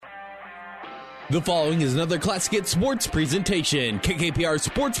The following is another Classic Hit Sports presentation. KKPR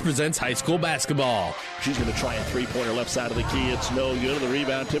Sports presents high school basketball. She's going to try a three-pointer left side of the key. It's no good. The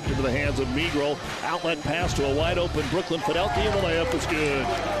rebound tipped into the hands of Migro. Outlet pass to a wide-open Brooklyn Fidelki, and the layup is good.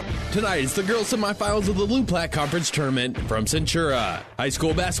 Tonight is the girls' semifinals of the Luplat Conference Tournament from Centura. High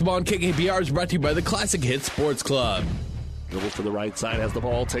school basketball on KKPR is brought to you by the Classic Hit Sports Club. Dribbles to the right side, has the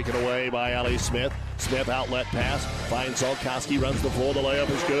ball taken away by Allie Smith. Smith outlet pass, finds Zolkowski, runs the floor, the layup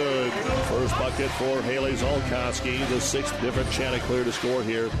is good. First bucket for Haley Zolkowski, the sixth different Chanticleer to score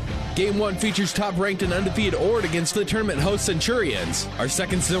here. Game 1 features top-ranked and undefeated Ord against the tournament host Centurions. Our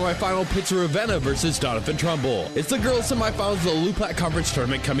second semifinal pits Ravenna versus Doniphantrumbull. It's the girls' semifinals of the Luplat Conference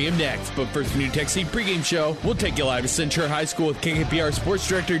Tournament coming up next. But first, New Tech Seed pregame show. We'll take you live to Centura High School with KKPR Sports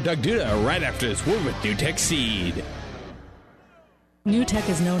Director Doug Duda right after this word with New Tech Seed. New Tech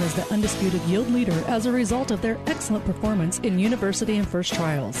is known as the undisputed yield leader as a result of their excellent performance in university and first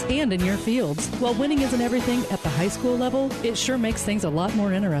trials and in your fields. While winning isn't everything at the high school level, it sure makes things a lot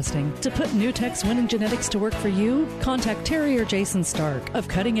more interesting. To put New Tech's winning genetics to work for you, contact Terry or Jason Stark of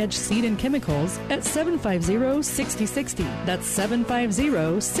Cutting Edge Seed and Chemicals at 750-6060. That's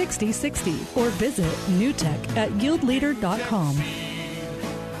 750-6060. Or visit newtech at yieldleader.com.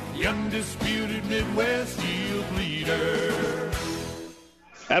 The undisputed Midwest yield leader.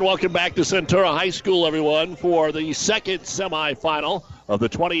 And welcome back to Centura High School, everyone, for the second semifinal of the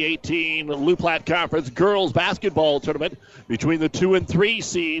 2018 Luplat Conference Girls Basketball Tournament between the 2 and 3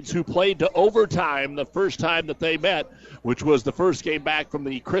 seeds who played to overtime the first time that they met, which was the first game back from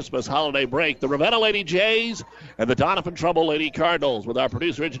the Christmas holiday break. The Ravenna Lady Jays and the Doniphantrumbull Lady Cardinals. With our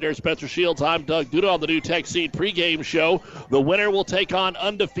producer-engineer Spencer Shields, I'm Doug Duda on the New Tech Seed pregame show. The winner will take on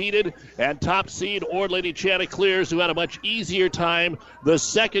undefeated and top seed Ord Lady Chanticleers, who had a much easier time the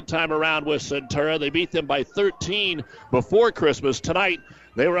second time around with Centura. They beat them by 13 before Christmas. Tonight,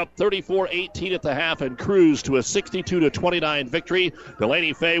 they were up 34-18 at the half and cruised to a 62-29 victory.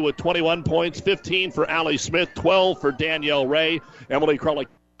 Delaney Fay with 21 points, 15 for Allie Smith, 12 for Danielle Ray. Emily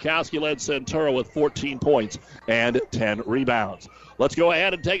Krolikowski led Centura with 14 points and 10 rebounds. Let's go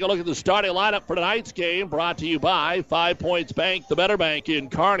ahead and take a look at the starting lineup for tonight's game, brought to you by 5 Points Bank, the Better Bank in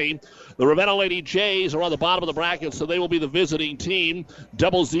Kearney. The Ravenna Lady Jays are on the bottom of the bracket, so they will be the visiting team.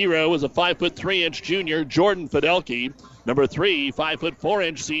 00 is a 5'3" junior, Jordan Fidelki. Number 3,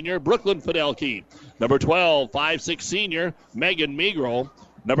 5'4" senior, Brooklyn Fidelki. Number 12, 5'6" senior, Megan Migro.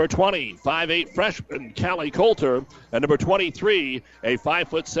 Number 20, 5'8" freshman, Callie Coulter. And number 23, a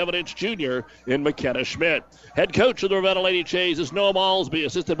 5'7" junior in McKenna Schmidt. Head coach of the Ravenna Lady Jays is Noah Malsby,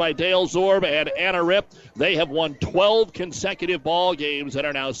 assisted by Dale Zorb and Anna Ripp. They have won 12 consecutive ball games and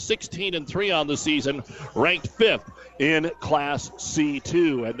are now 16-3 on the season, ranked 5th in Class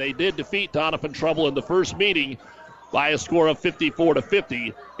C2. And they did defeat Doniphantrumbull in the first meeting by a score of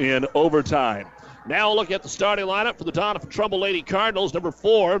 54-50 in overtime. Now look at the starting lineup for the Doniphantrumbull Lady Cardinals. Number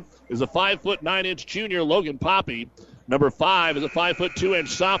 4 is a 5'9" junior, Logan Poppy. Number 5 is a 5'2"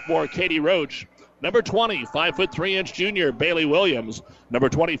 sophomore, Katie Roach. Number 20, 5'3" junior, Bailey Williams. Number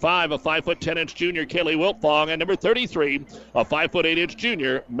 25, a 5'10" junior, Kaylee Wiltfong. And number 33, a 5'8"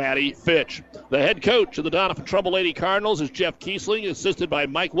 junior, Maddie Fitch. The head coach of the Doniphantrumbull Lady Cardinals is Jeff Kiesling, assisted by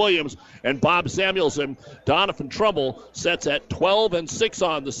Mike Williams and Bob Samuelson. Doniphantrumbull sets at 12-6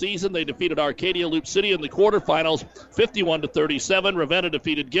 on the season. They defeated Arcadia Loop City in the quarterfinals, 51-37. Ravenna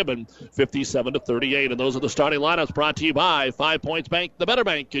defeated Gibbon, 57-38. And those are the starting lineups brought to you by 5 Points Bank, the Better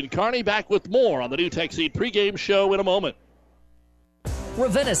Bank in Kearney. Back with more on the New Tech Seed pregame show in a moment.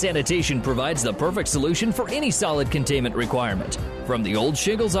 Ravenna Sanitation provides the perfect solution for any solid containment requirement. From the old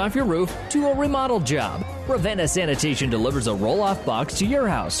shingles off your roof to a remodel job, Ravenna Sanitation delivers a roll-off box to your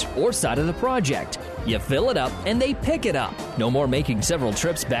house or side of the project. You fill it up and they pick it up. No more making several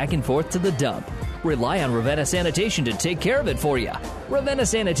trips back and forth to the dump. Rely on Ravenna Sanitation to take care of it for you. Ravenna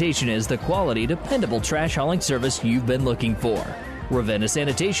Sanitation is the quality, dependable trash hauling service you've been looking for. Ravenna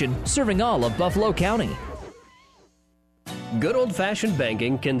Sanitation, serving all of Buffalo County. Good old-fashioned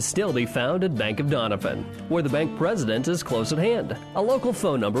banking can still be found at Bank of Donovan, where the bank president is close at hand. A local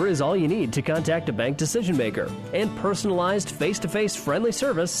phone number is all you need to contact a bank decision maker, and personalized face-to-face friendly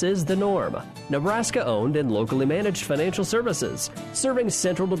service is the norm. Nebraska-owned and locally managed financial services, serving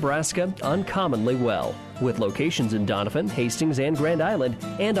central Nebraska uncommonly well, with locations in Donovan, Hastings, and Grand Island,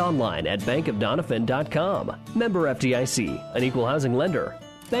 and online at bankofdonovan.com. Member FDIC, an equal housing lender.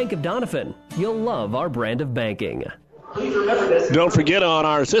 Bank of Donovan, you'll love our brand of banking. Don't forget, on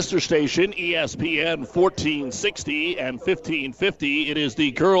our sister station, ESPN 1460 and 1550, it is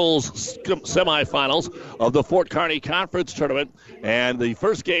the girls' semifinals of the Fort Kearney Conference Tournament. And the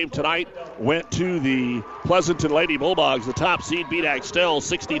first game tonight went to the Pleasanton Lady Bulldogs. The top seed beat Axtell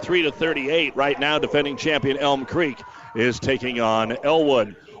 63-38. Right now, defending champion Elm Creek is taking on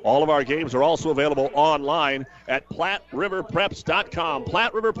Elwood. All of our games are also available online at PlatteRiverPreps.com.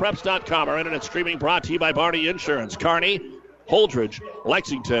 PlatteRiverPreps.com. Our internet streaming brought to you by Barney Insurance, Kearney, Holdridge,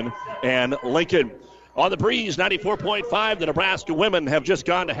 Lexington, and Lincoln. On the Breeze, 94.5, the Nebraska women have just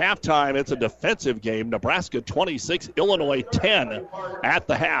gone to halftime. It's a defensive game. Nebraska 26, Illinois 10 at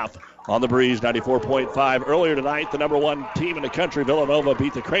the half. On the Breeze, 94.5. Earlier tonight, the number one team in the country, Villanova,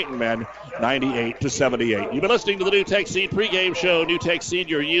 beat the Creighton men 98-78. You've been listening to the New Tech Seed pregame show. New Tech Seed,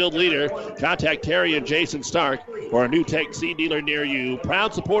 your yield leader. Contact Terry and Jason Stark for a New Tech Seed dealer near you.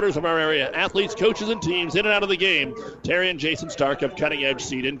 Proud supporters of our area, athletes, coaches, and teams in and out of the game. Terry and Jason Stark of Cutting Edge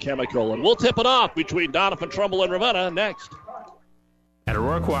Seed and Chemical. And we'll tip it off between Doniphantrumbull and Ravenna next. At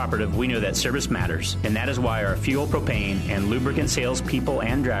Aurora Cooperative, we know that service matters, and that is why our fuel, propane, and lubricant sales people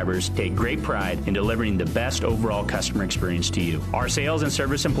and drivers take great pride in delivering the best overall customer experience to you. Our sales and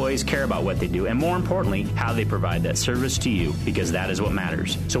service employees care about what they do, and more importantly, how they provide that service to you, because that is what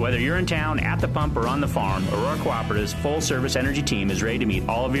matters. So whether you're in town, at the pump, or on the farm, Aurora Cooperative's full-service energy team is ready to meet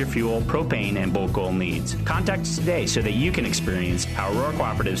all of your fuel, propane, and bulk oil needs. Contact us today so that you can experience how Aurora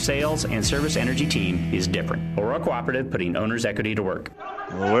Cooperative's sales and service energy team is different. Aurora Cooperative, putting owner's equity to work.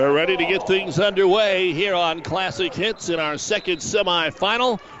 We're ready to get things underway here on Classic Hits in our second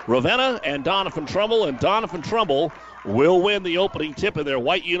semifinal. Ravenna and Doniphantrumbull will win the opening tip in their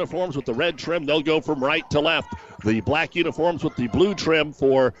white uniforms with the red trim. They'll go from right to left. The black uniforms with the blue trim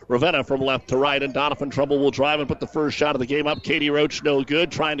for Ravenna from left to right. And Doniphantrumbull will drive and put the first shot of the game up. Katie Roach, no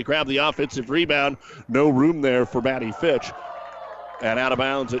good. Trying to grab the offensive rebound. No room there for Maddie Fitch. And out of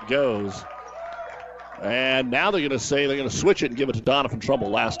bounds it goes. And now they're going to say they're going to switch it and give it to Doniphantrumbull.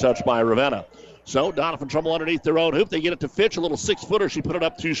 Last touch by Ravenna. So Doniphantrumbull underneath their own hoop. They get it to Fitch, a little 6-footer. She put it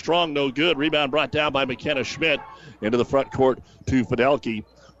up too strong, no good. Rebound brought down by McKenna Schmidt into the front court to Fidelke.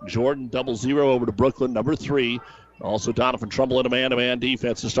 Jordan 0-0 over to Brooklyn, number 3. Also Doniphantrumbull in a man-to-man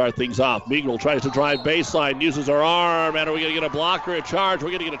defense to start things off. Meagle tries to drive baseline, uses her arm, and are we going to get a block or a charge? We're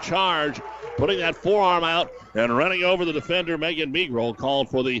going to get a charge. Putting that forearm out and running over the defender, Megan Meagle, called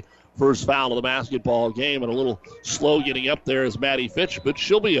for the first foul of the basketball game, and a little slow getting up there is Maddie Fitch, but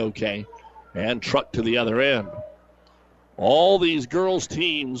she'll be okay. And truck to the other end. All these girls'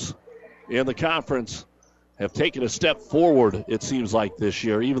 teams in the conference have taken a step forward, it seems like, this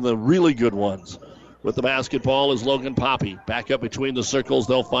year, even the really good ones. With the basketball is Logan Poppy. Back up between the circles,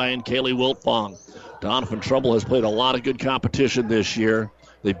 they'll find Kaylee Wiltfong. Doniphantrumbull has played a lot of good competition this year.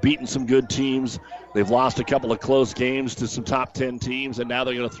 They've beaten some good teams. They've lost a couple of close games to some top 10 teams, and now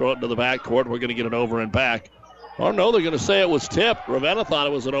they're going to throw it into the backcourt. We're going to get an over and back. Oh, no, they're going to say it was tipped. Ravenna thought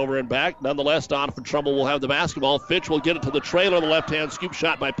it was an over and back. Nonetheless, Doniphantrumbull will have the basketball. Fitch will get it to the trailer. The left-hand scoop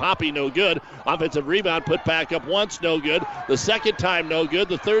shot by Poppy, no good. Offensive rebound put back up once, no good. The second time, no good.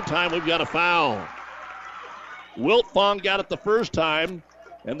 The third time, we've got a foul. Wiltfong got it the first time,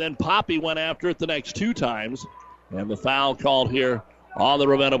 and then Poppy went after it the next 2 times. And the foul called here on the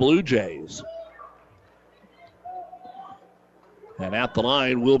Ravenna Blue Jays. And at the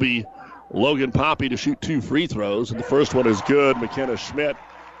line will be Logan Poppy to shoot 2 free throws. And the first one is good. McKenna Schmidt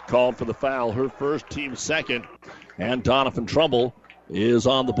called for the foul. Her first, team second. And Doniphantrumbull is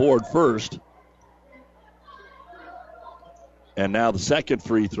on the board first. And now the second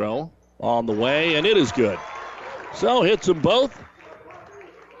free throw on the way, and it is good. So hits them both.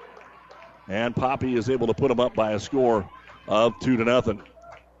 And Poppy is able to put them up by a score of 2-0.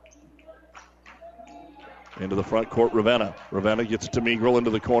 Into the front court, Ravenna. Ravenna gets to Meagle into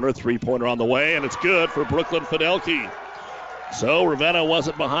the corner. 3-pointer on the way, and it's good for Brooklyn Fidelke. So Ravenna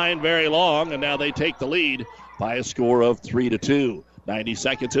wasn't behind very long, and now they take the lead by a score of 3-2. 90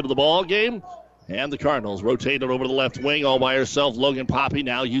 seconds into the ball game, and the Cardinals rotate it over to the left wing all by herself. Logan Poppy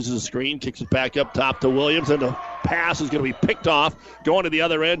now uses a screen, kicks it back up top to Williams, and the pass is going to be picked off. Going to the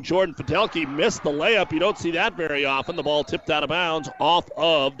other end, Jordan Fidelke missed the layup. You don't see that very often. The ball tipped out of bounds off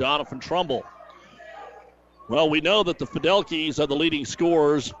of Doniphantrumbull. Well, we know that the Fidelkes are the leading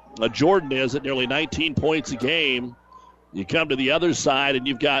scorers. Jordan is at nearly 19 points a game. You come to the other side, and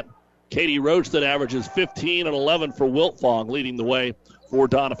you've got Katie Roach that averages 15 and 11 for Wiltfong, leading the way for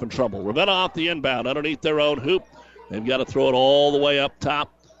Doniphantrumbull. Ravenna off the inbound underneath their own hoop. They've got to throw it all the way up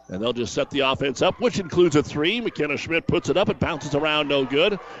top, and they'll just set the offense up, which includes a 3. McKenna Schmidt puts it up. It bounces around, no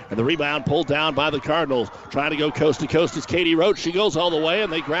good. And the rebound pulled down by the Cardinals. Trying to go coast to coast is Katie Roach. She goes all the way,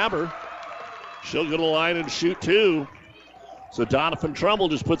 and they grab her. She'll go to the line and shoot 2. So Doniphantrumbull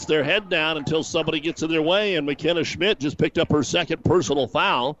just puts their head down until somebody gets in their way, and McKenna Schmidt just picked up her second personal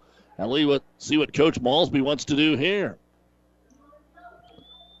foul. And let's see what Coach Malsby wants to do here.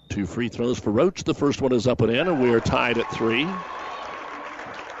 2 free throws for Roach. The first one is up and in, and we are tied at 3.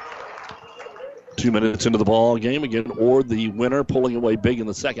 2 minutes into the ball game. Again, Ord, the winner, pulling away big in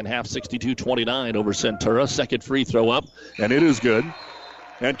the second half, 62-29 over Centura. Second free throw up, and it is good.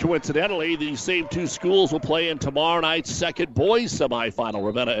 And coincidentally, the same 2 schools will play in tomorrow night's second boys semifinal,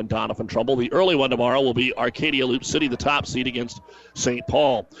 Ravenna and Doniphantrumbull. The early one tomorrow will be Arcadia Loop City, the top seed, against St.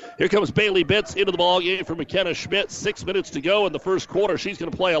 Paul. Here comes Bailey Bitts into the ball game for McKenna Schmidt. 6 minutes to go in the first quarter. She's going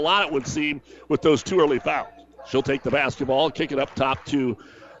to play a lot, it would seem, with those 2 early fouls. She'll take the basketball, kick it up top to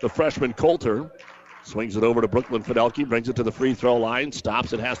the freshman Coulter. Swings it over to Brooklyn Fidelki, brings it to the free throw line,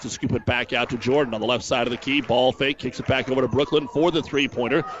 stops and has to scoop it back out to Jordan on the left side of the key. Ball fake, kicks it back over to Brooklyn for the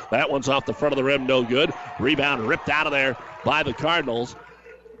three-pointer. That one's off the front of the rim, no good. Rebound ripped out of there by the Cardinals.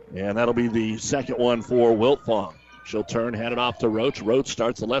 And that'll be the second one for Wiltfong. She'll turn, hand it off to Roach. Roach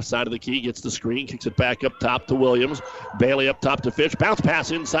starts the left side of the key, gets the screen, kicks it back up top to Williams. Bailey up top to Fitch. Bounce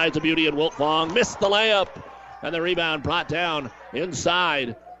pass inside to Beauty, and Wiltfong missed the layup. And the rebound brought down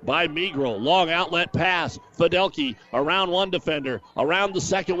inside by Migro. Long outlet pass. Fidelki around one defender. Around the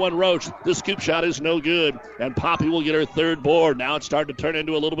second one, Roach. The scoop shot is no good. And Poppy will get her third board. Now it's starting to turn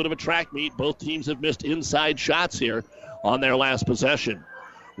into a little bit of a track meet. Both teams have missed inside shots here on their last possession.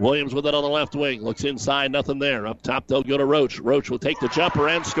 Williams with it on the left wing. Looks inside, nothing there. Up top, they'll go to Roach. Roach will take the jumper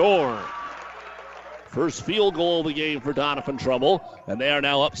and score. First field goal of the game for Doniphantrumbull. And they are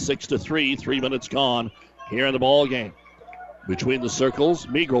now up 6-3. 3 minutes gone here in the ball game. Between the circles,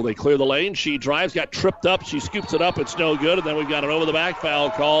 Migro, they clear the lane. She drives, got tripped up. She scoops it up. It's no good. And then we've got an over-the-back foul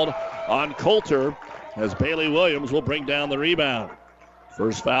called on Coulter as Bailey Williams will bring down the rebound.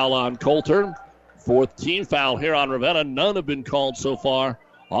 First foul on Coulter. Fourth team foul here on Ravenna. None have been called so far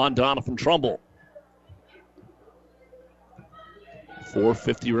on Doniphantrumbull.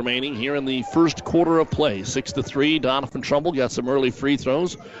 4:50 remaining here in the first quarter of play. 6-3. Doniphantrumbull got some early free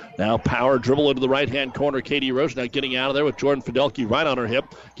throws. Now power dribble into the right-hand corner. Katie Roach now getting out of there with Jordan Fidelki right on her hip.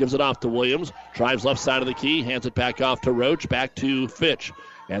 Gives it off to Williams. Drives left side of the key. Hands it back off to Roach. Back to Fitch.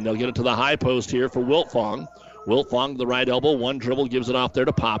 And they'll get it to the high post here for Wiltfong. Wiltfong to the right elbow. One dribble gives it off there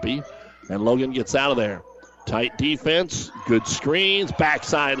to Poppy. And Logan gets out of there. Tight defense. Good screens.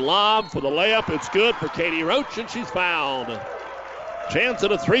 Backside lob for the layup. It's good for Katie Roach, and she's fouled. Chance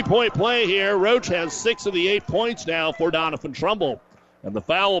at a three-point play here. Roach has 6 of the 8 points now for Doniphantrumbull. And the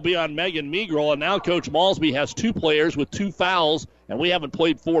foul will be on Megan Migro. And now Coach Malsby has 2 players with 2 fouls, and we haven't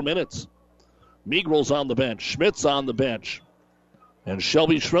played 4 minutes. Migro's on the bench. Schmidt's on the bench. And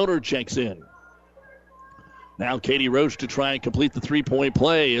Shelby Schroeder checks in. Now Katie Roach to try and complete the three-point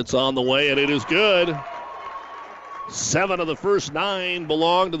play. It's on the way, and it is good. 7 of the first 9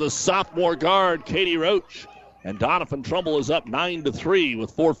 belong to the sophomore guard, Katie Roach. And Doniphantrumbull is up 9-3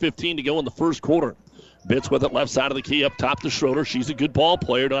 with 4:15 to go in the first quarter. Bitts with it left side of the key up top to Schroeder. She's a good ball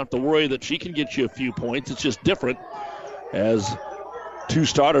player. Don't have to worry that she can get you a few points. It's just different as 2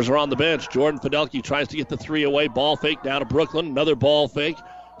 starters are on the bench. Jordan Fidelki tries to get the 3 away. Ball fake down to Brooklyn. Another ball fake.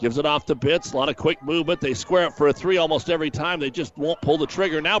 Gives it off to Bitts. A lot of quick movement. They square it for a 3 almost every time. They just won't pull the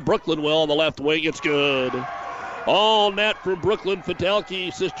trigger. Now Brooklyn will on the left wing. It's good. All net for Brooklyn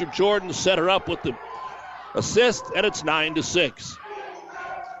Fidelki. Sister Jordan set her up with the assist, and it's 9-6.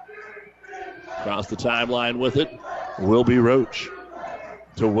 Across the timeline with it will be Roach.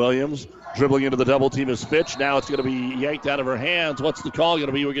 To Williams. Dribbling into the double team is Fitch. Now it's going to be yanked out of her hands. What's the call going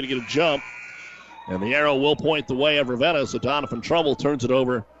to be? We're going to get a jump. And the arrow will point the way of Ravenna, so Doniphantrumbull turns it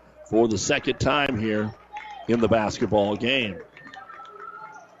over for the second time here in the basketball game.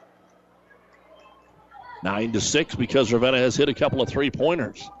 9-6 because Ravenna has hit a couple of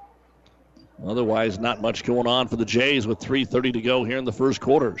three-pointers. Otherwise, not much going on for the Jays with 3:30 to go here in the first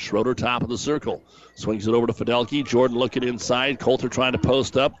quarter. Schroeder top of the circle. Swings it over to Fidelki. Jordan looking inside. Coulter trying to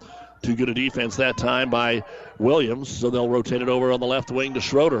post up. Too good a defense that time by Williams, so they'll rotate it over on the left wing to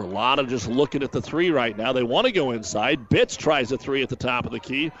Schroeder. A lot of just looking at the 3 right now. They want to go inside. Bitts tries a 3 at the top of the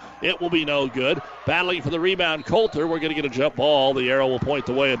key. It will be no good. Battling for the rebound, Coulter. We're going to get a jump ball. The arrow will point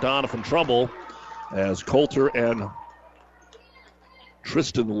the way of Doniphantrumbull as Coulter and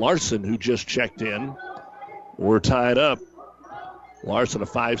Tristan Larson, who just checked in, were tied up. Larson, a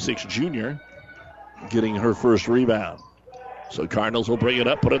 5'6 junior, getting her first rebound. So Cardinals will bring it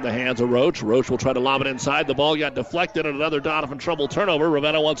up, put it in the hands of Roach. Roach will try to lob it inside. The ball got deflected, and another Doniphantrumbull turnover.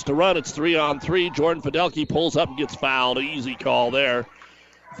 Ravenna wants to run. It's 3-on-3. Jordan Fidelki pulls up and gets fouled. Easy call there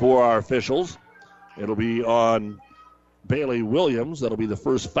for our officials. It'll be on Bailey Williams. That'll be the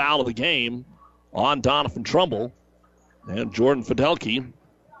first foul of the game on Doniphantrumbull. And Jordan Fidelki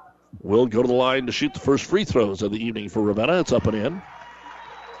will go to the line to shoot the first free throws of the evening for Ravenna. It's up and in.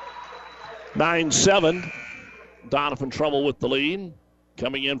 9-7. Doniphantrumbull with the lead.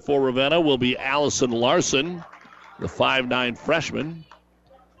 Coming in for Ravenna will be Allison Larson, the 5'9 freshman.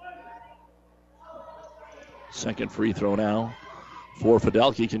 Second free throw now for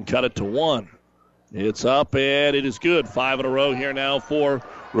Fidelki. Can cut it to one. It's up and it is good. 5 in a row here now for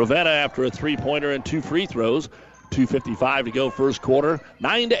Ravenna after a three-pointer and 2 free throws. 2:55 to go first quarter.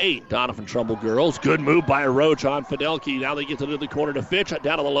 9-8. Doniphantrumbull girls. Good move by Roach on Fidelki. Now they get into the corner to Fitch.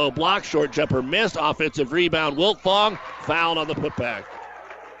 Down to the low block. Short jumper missed. Offensive rebound. Wiltfong. Foul on the putback.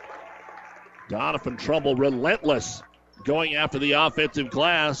 Doniphantrumbull relentless going after the offensive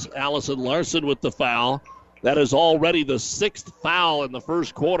glass. Allison Larson with the foul. That is already the 6th foul in the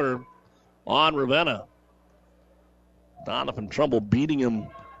first quarter on Ravenna. Doniphantrumbull beating him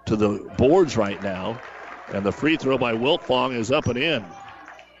to the boards right now. And the free throw by Wiltfong is up and in.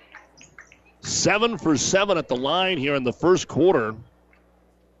 7 for 7 at the line here in the first quarter.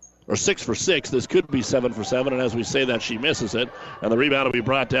 Or 6 for 6. This could be 7 for 7. And as we say that, she misses it. And the rebound will be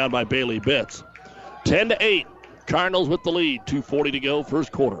brought down by Bailey Bitts. 10-8. Cardinals with the lead. 2:40 to go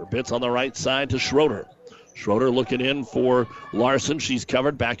first quarter. Bitts on the right side to Schroeder. Schroeder looking in for Larson. She's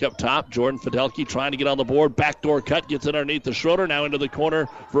covered back up top. Jordan Fidelki trying to get on the board. Backdoor cut gets it underneath the Schroeder. Now into the corner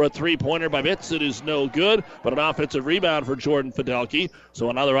for a three-pointer by Bitts. It is no good, but an offensive rebound for Jordan Fidelki. So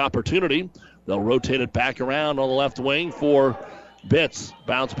another opportunity. They'll rotate it back around on the left wing for Bitts.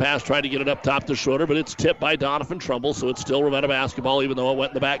 Bounce pass, trying to get it up top to Schroeder, but it's tipped by Doniphantrumbull, so it's still Ravenna basketball even though it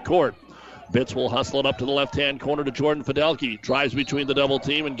went in the back court. Bitts will hustle it up to the left-hand corner to Jordan Fidelki. Drives between the double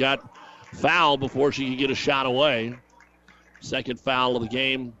team and got foul before she could get a shot away. Second foul of the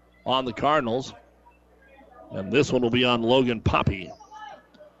game on the Cardinals. And this one will be on Logan Poppy.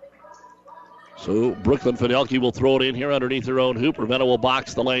 So Brooklyn Fidelki will throw it in here underneath her own hoop. Ravenna will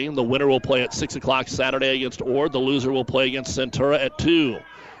box the lane. The winner will play at 6 o'clock Saturday against Ord. The loser will play against Centura at 2.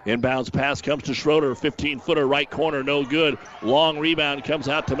 Inbounds pass comes to Schroeder. 15-footer right corner, no good. Long rebound comes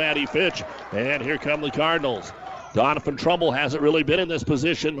out to Maddie Fitch. And here come the Cardinals. Doniphantrumbull hasn't really been in this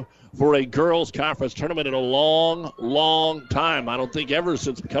position for a girls' conference tournament in a long, long time. I don't think ever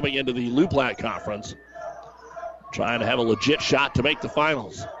since coming into the Luplat Conference. Trying to have a legit shot to make the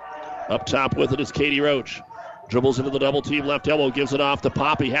finals. Up top with it is Katie Roach. Dribbles into the double team, left elbow, gives it off to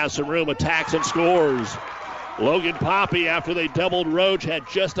Poppy. Has some room, attacks and scores. Logan Poppy, after they doubled Roach, had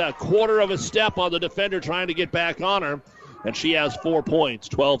just a quarter of a step on the defender trying to get back on her. And she has 4 points,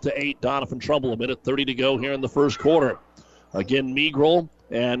 12-8. Doniphantrumbull, 1:30 to go here in the first quarter. Again, Meagrel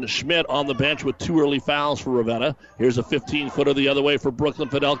and Schmidt on the bench with 2 early fouls for Ravenna. Here's a 15-footer the other way for Brooklyn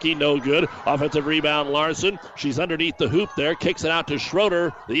Fidelki. No good. Offensive rebound, Larson. She's underneath the hoop there. Kicks it out to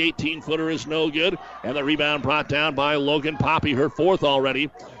Schroeder. The 18-footer is no good. And the rebound brought down by Logan Poppy, her 4th already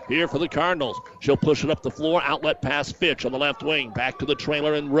here for the Cardinals. She'll push it up the floor. Outlet pass Fitch on the left wing. Back to the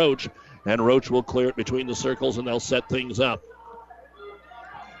trailer and Roach. And Roach will clear it between the circles, and they'll set things up.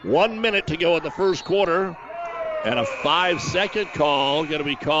 1 minute to go in the first quarter. And a 5-second call going to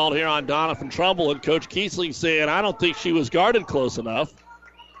be called here on Doniphantrumbull. And Coach Kiesling saying, I don't think she was guarded close enough.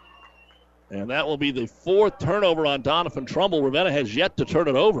 And that will be the 4th turnover on Doniphantrumbull. Ravenna has yet to turn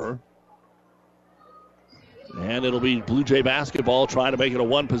it over. And it'll be Blue Jay basketball trying to make it a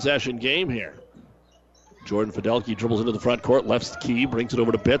one-possession game here. Jordan Fidelki dribbles into the front court, left key, brings it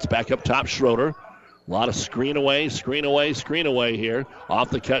over to Bitts, back up top, Schroeder. A lot of screen away here. Off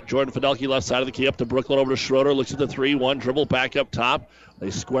the cut, Jordan Fidelki, left side of the key, up to Brooklyn, over to Schroeder, looks at the 3-1, dribble back up top.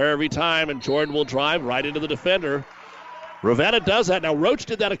 They square every time, and Jordan will drive right into the defender. Ravenna does that. Now, Roach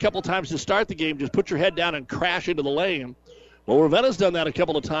did that a couple times to start the game, just put your head down and crash into the lane. Well, Ravenna's done that a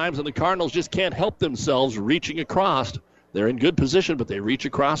couple of times, and the Cardinals just can't help themselves reaching across. They're in good position, but they reach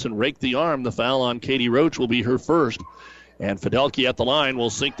across and rake the arm. The foul on Katie Roach will be her first. And Fidelki at the line will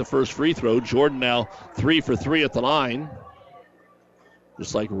sink the first free throw. Jordan now 3 for 3 at the line.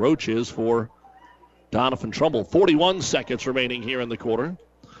 Just like Roach is for Doniphantrumbull. 41 seconds remaining here in the quarter.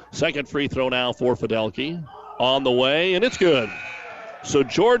 Second free throw now for Fidelki. On the way, and it's good. So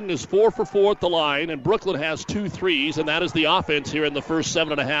Jordan is 4 for 4 at the line, and Brooklyn has 2 threes, and that is the offense here in the first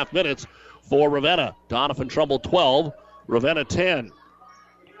 7.5 minutes for Ravenna. Doniphantrumbull 12. Ravenna 10.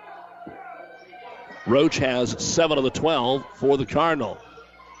 Roach has 7 of the 12 for the Cardinal.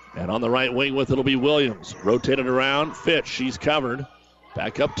 And on the right wing with it will be Williams. Rotated around. Fitch, she's covered.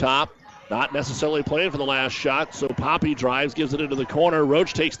 Back up top. Not necessarily playing for the last shot, so Poppy drives, gives it into the corner.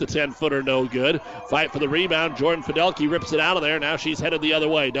 Roach takes the 10-footer, no good. Fight for the rebound. Jordan Fidelki rips it out of there. Now she's headed the other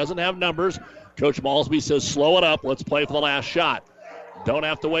way. Doesn't have numbers. Coach Malsby says, slow it up. Let's play for the last shot. Don't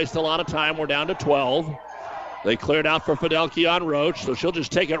have to waste a lot of time. We're down to 12. They cleared out for Fidelki on Roach, so she'll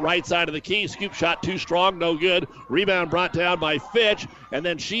just take it right side of the key. Scoop shot too strong, no good. Rebound brought down by Fitch, and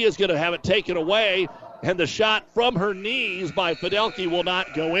then she is going to have it taken away, and the shot from her knees by Fidelki will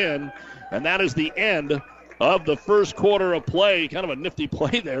not go in, and that is the end of the first quarter of play. Kind of a nifty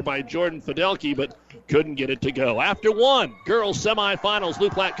play there by Jordan Fidelki, but couldn't get it to go. After one, girls semifinals,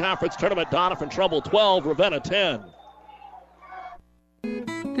 Loup Platte Conference Tournament, Doniphantrumbull 12, Ravenna 10.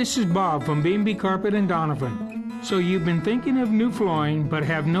 This is Bob from B&B Carpet in Donovan. So you've been thinking of new flooring but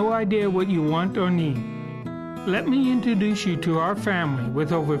have no idea what you want or need. Let me introduce you to our family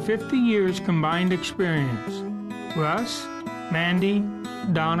with over 50 years combined experience. Russ, Mandy,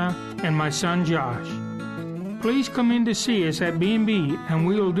 Donna, and my son Josh. Please come in to see us at B&B and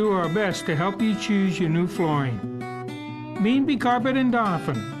we will do our best to help you choose your new flooring. B&B Carpet in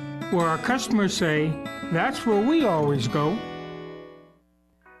Donovan, where our customers say, that's where we always go.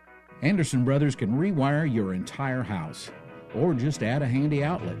 Anderson Brothers can rewire your entire house or just add a handy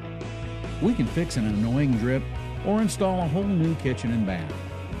outlet. We can fix an annoying drip or install a whole new kitchen and bath.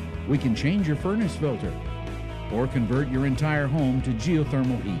 We can change your furnace filter or convert your entire home to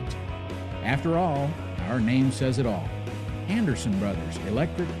geothermal heat. After all, our name says it all. Anderson Brothers,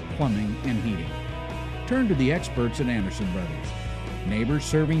 electric, plumbing, and heating. Turn to the experts at Anderson Brothers. Neighbors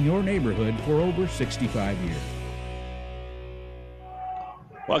serving your neighborhood for over 65 years.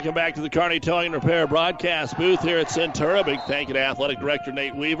 Welcome back to the Kearney Towing and Repair broadcast booth here at Centura. Big thank you to Athletic Director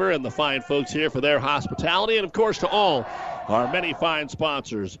Nate Weaver and the fine folks here for their hospitality, and of course to all our many fine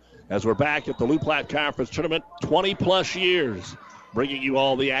sponsors as we're back at the Loup Platte Conference Tournament, 20-plus years, bringing you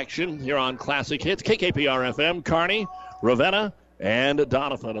all the action here on Classic Hits, KKPR-FM, Kearney, Ravenna, and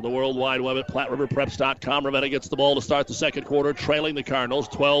Donovan on the World Wide Web at PlatteRiverPreps.com. Ravenna gets the ball to start the second quarter, trailing the Cardinals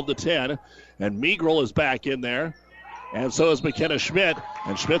 12-10, and Meagrel is back in there. And so is McKenna Schmidt,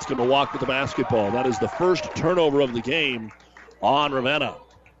 and Schmidt's going to walk with the basketball. That is the first turnover of the game on Ravenna.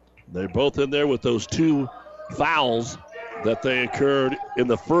 They're both in there with those two fouls that they occurred in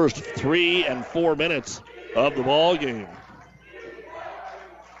the first 3 and 4 minutes of the ball game.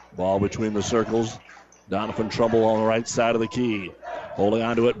 Ball between the circles. Doniphantrumbull on the right side of the key. Holding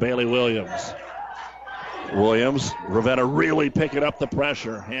on to it, Bailey Williams. Ravenna really picking up the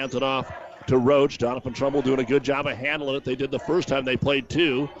pressure. Hands it off to Roach. Doniphantrumbull doing a good job of handling it. They did the first time they played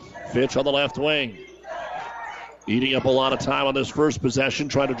two. Fitch on the left wing. Eating up a lot of time on this first possession,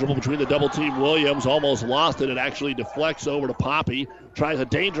 trying to dribble between the double team. Williams almost lost it. It actually deflects over to Poppy. Tries a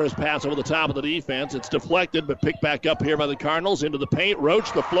dangerous pass over the top of the defense. It's deflected, but picked back up here by the Cardinals. Into the paint.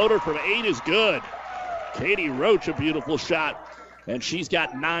 Roach, the floater from 8 is good. Katie Roach, a beautiful shot. And she's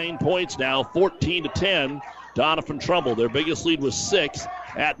got 9 points now, 14-10. Doniphantrumbull, their biggest lead was 6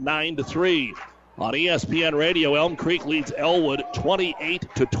 at 9-3. On ESPN Radio, Elm Creek leads Elwood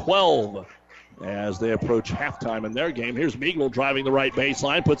 28-12 as they approach halftime in their game. Here's Meagle driving the right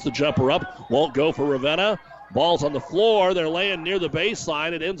baseline, puts the jumper up, won't go for Ravenna. Ball's on the floor. They're laying near the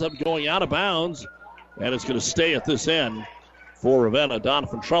baseline. It ends up going out of bounds, and it's going to stay at this end for Ravenna.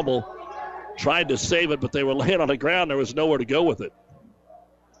 Doniphantrumbull tried to save it, but they were laying on the ground. There was nowhere to go with it.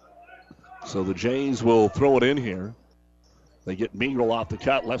 So the Jays will throw it in here. They get Meagle off the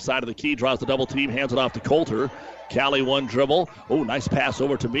cut, left side of the key, draws the double team, hands it off to Coulter. Callie one dribble. Oh, nice pass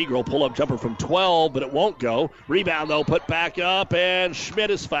over to Meagle. Pull-up jumper from 12, but it won't go. Rebound, though, put back up, and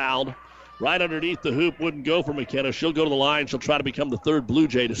Schmidt is fouled. Right underneath the hoop, wouldn't go for McKenna. She'll go to the line. She'll try to become the third Blue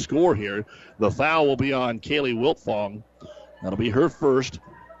Jay to score here. The foul will be on Kaylee Wiltfong. That'll be her first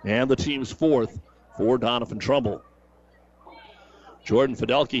and the team's fourth for Doniphantrumbull. Jordan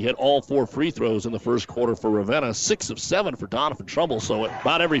Fidelki hit all 4 free throws in the first quarter for Ravenna, 6 of 7 for Doniphantrumbull. So at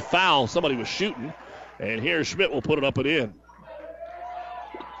about every foul, somebody was shooting. And here Schmidt will put it up and in.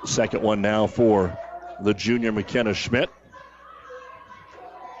 Second one now for the junior McKenna Schmidt.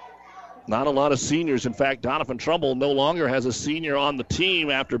 Not a lot of seniors. In fact, Doniphantrumbull no longer has a senior on the team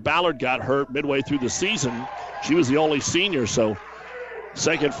after Ballard got hurt midway through the season. She was the only senior, so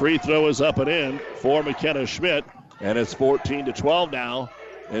second free throw is up and in for McKenna Schmidt. And it's 14-12 now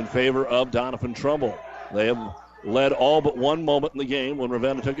in favor of Doniphantrumbull. They have led all but one moment in the game when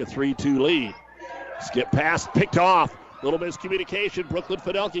Ravenna took a 3-2 lead. Skip pass, picked off. Little miscommunication. Brooklyn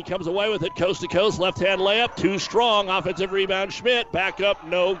Fidelki comes away with it. Coast to coast, left-hand layup. Too strong. Offensive rebound. Schmidt back up.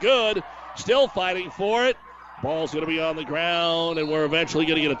 No good. Still fighting for it. Ball's going to be on the ground, and we're eventually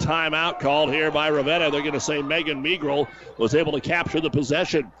going to get a timeout called here by Ravenna. They're going to say Megan Meagrel was able to capture the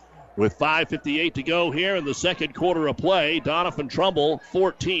possession. With 5:58 to go here in the second quarter of play, Doniphantrumbull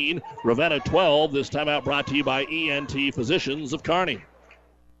 14, Ravenna 12. This timeout brought to you by ENT Physicians of Kearney.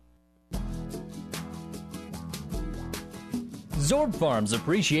 Zorb Farms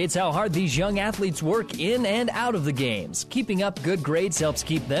appreciates how hard these young athletes work in and out of the games. Keeping up good grades helps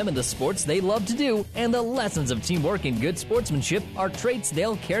keep them in the sports they love to do, and the lessons of teamwork and good sportsmanship are traits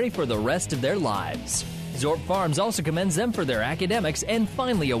they'll carry for the rest of their lives. Zorb Farms also commends them for their academics, and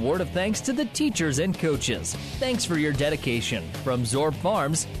finally a word of thanks to the teachers and coaches. Thanks for your dedication. From Zorb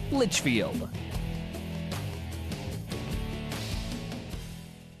Farms, Litchfield.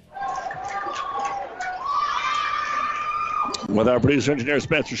 With our producer engineer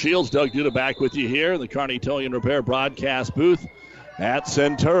Spencer Shields, Doug Duda back with you here in the Kearney Towing and Repair broadcast booth at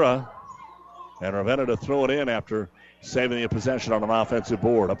Centura. And Ravenna to throw it in after saving the possession on an offensive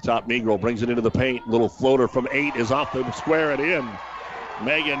board. Up top, Migro brings it into the paint. Little floater from 8 is off the square and in.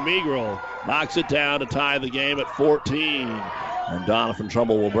 Megan Migro knocks it down to tie the game at 14. And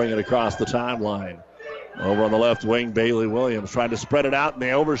Doniphantrumbull will bring it across the timeline. Over on the left wing, Bailey Williams trying to spread it out, and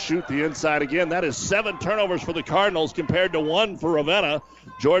they overshoot the inside again. That is 7 turnovers for the Cardinals compared to 1 for Ravenna.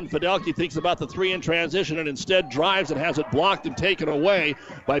 Jordan Fidelke thinks about the 3 in transition and instead drives and has it blocked and taken away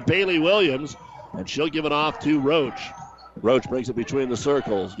by Bailey Williams. And she'll give it off to Roach. Roach brings it between the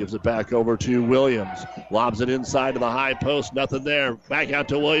circles, gives it back over to Williams. Lobs it inside to the high post, nothing there. Back out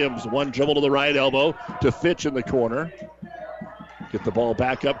to Williams. One dribble to the right elbow to Fitch in the corner. Get the ball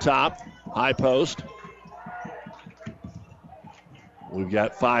back up top. High post. We've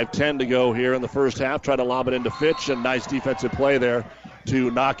got 5:10 to go here in the first half. Try to lob it into Fitch, and nice defensive play there to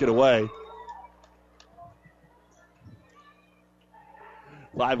knock it away.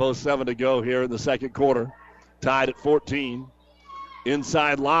 5:07 to go here in the second quarter. Tied at 14.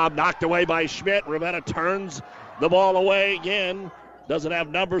 Inside lob, knocked away by Schmidt. Ravenna turns the ball away again. Doesn't have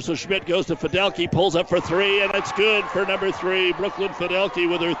numbers, so Schmidt goes to Fidelke, pulls up for 3, and it's good for number 3. Brooklyn Fidelke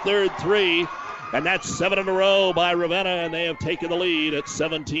with her third 3. And that's 7 in a row by Ravenna, and they have taken the lead at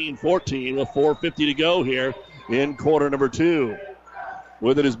 17-14 with 4:50 to go here in quarter number 2.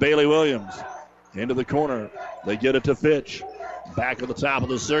 With it is Bailey Williams. Into the corner. They get it to Fitch. Back at the top of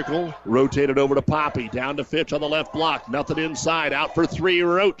the circle. Rotated over to Poppy. Down to Fitch on the left block. Nothing inside. Out for 3,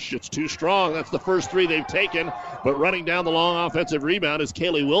 Roach. It's too strong. That's the first 3 they've taken. But running down the long offensive rebound is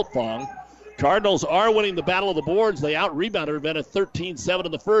Kaylee Wiltfong. Cardinals are winning the battle of the boards. They out-rebounded Ravenna 13-7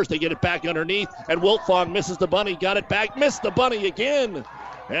 in the first. They get it back underneath, and Wiltfong misses the bunny. Got it back, missed the bunny again.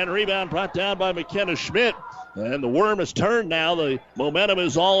 And rebound brought down by McKenna Schmidt. And the worm has turned now. The momentum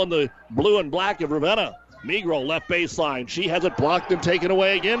is all in the blue and black of Ravenna. Migro left baseline. She has it blocked and taken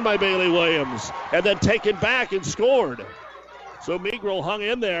away again by Bailey Williams. And then taken back and scored. So Migro hung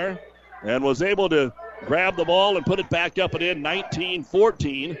in there and was able to grab the ball and put it back up and in.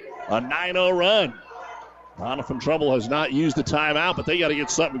 19-14. A 9-0 run. Doniphantrumbull has not used the timeout, but they got to get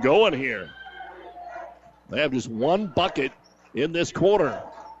something going here. They have just 1 bucket in this quarter.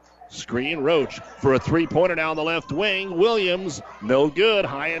 Screen Roach for a 3-pointer now on the left wing. Williams, no good.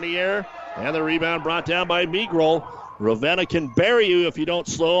 High in the air. And the rebound brought down by Migro. Ravenna can bury you if you don't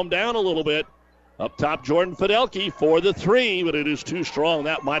slow them down a little bit. Up top, Jordan Fidelke for the 3, but it is too strong.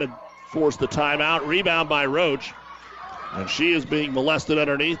 That might have forced the timeout. Rebound by Roach. And she is being molested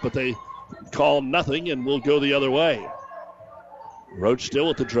underneath, but they call nothing and will go the other way. Roach still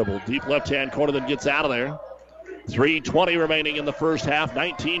with the dribble. Deep left-hand corner, then gets out of there. 3:20 remaining in the first half.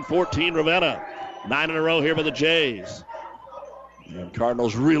 19-14 Ravenna. 9 in a row here for the Jays. And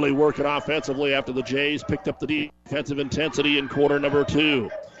Cardinals really working offensively after the Jays picked up the defensive intensity in quarter number 2.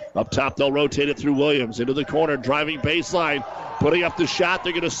 Up top, they'll rotate it through Williams. Into the corner, driving baseline. Putting up the shot,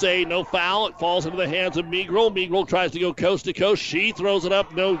 they're going to say no foul. It falls into the hands of Migro. Migro tries to go coast to coast. She throws it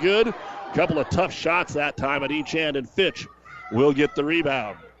up, no good. A couple of tough shots that time at each end, and Fitch will get the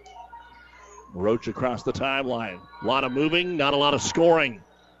rebound. Roach across the timeline. A lot of moving, not a lot of scoring.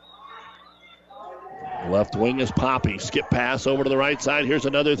 Left wing is Poppy. Skip pass over to the right side. Here's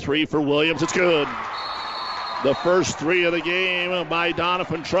another 3 for Williams. It's good. The first 3 of the game by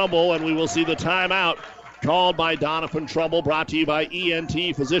Doniphantrumbull, and we will see the timeout called by Doniphantrumbull, brought to you by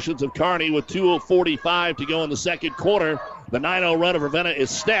ENT Physicians of Kearney with 2:45 to go in the second quarter. The 9-0 run of Ravenna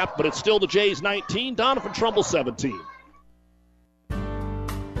is snapped, but it's still the Jays 19, Doniphantrumbull 17.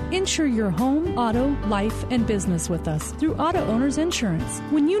 Insure your home, auto, life, and business with us through Auto Owners Insurance.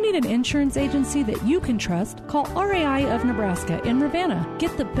 When you need an insurance agency that you can trust, call RAI of Nebraska in Ravenna.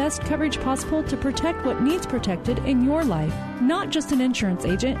 Get the best coverage possible to protect what needs protected in your life. Not just an insurance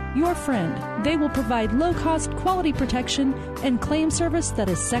agent, your friend. They will provide low-cost, quality protection and claim service that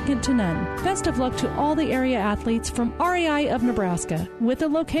is second to none. Best of luck to all the area athletes from RAI of Nebraska, with a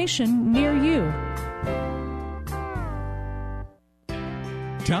location near you.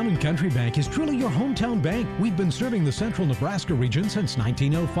 Town & Country Bank is truly your hometown bank. We've been serving the central Nebraska region since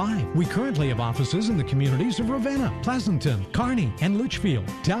 1905. We currently have offices in the communities of Ravenna, Pleasanton, Kearney, and Litchfield.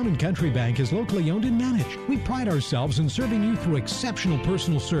 Town & Country Bank is locally owned and managed. We pride ourselves in serving you through exceptional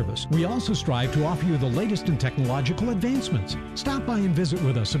personal service. We also strive to offer you the latest in technological advancements. Stop by and visit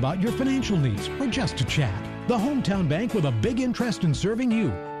with us about your financial needs or just to chat. The hometown bank with a big interest in serving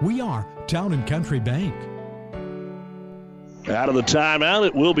you. We are Town & Country Bank. Out of the timeout,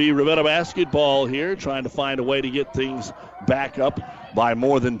 it will be Ravenna basketball here, trying to find a way to get things back up by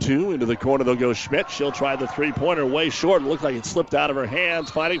more than 2. Into the corner, they'll go Schmidt. She'll try the three-pointer way short. It looked like it slipped out of her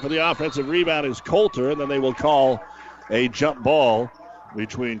hands. Fighting for the offensive rebound is Coulter, and then they will call a jump ball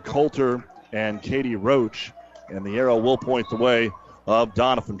between Coulter and Katie Roach, and the arrow will point the way of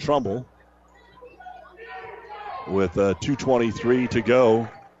Doniphantrumbull with 2:23 to go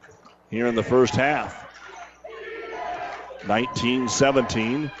here in the first half.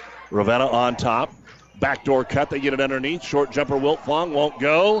 19-17. Ravenna on top. Backdoor cut. They get it underneath. Short jumper Wiltfong won't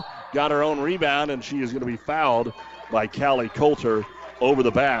go. Got her own rebound, and she is going to be fouled by Callie Coulter over the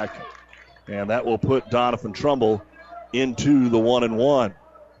back. And that will put Doniphantrumbull into the 1-1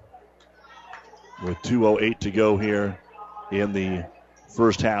 with 2:08 to go here in the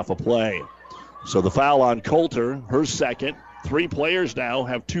first half of play. So the foul on Coulter, her second. 3 players now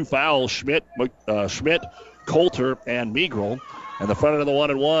have 2 fouls. Schmidt, Coulter, and Meagrel. And the front end of the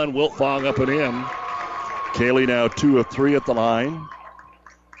 1-1, Wiltfong up and in. Kaylee now 2 of 3 at the line.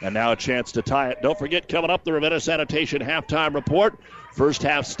 And now a chance to tie it. Don't forget, coming up, the Ravenna Sanitation halftime report. First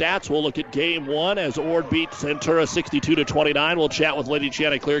half stats. We'll look at game 1 as Ord beats Centura 62-29. We'll chat with Lady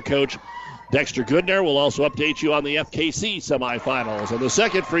Chanticleer coach Dexter Goodner. We'll also update you on the FKC semifinals. And the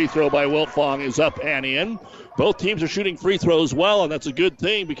second free throw by Wiltfong is up and in. Both teams are shooting free throws well, and that's a good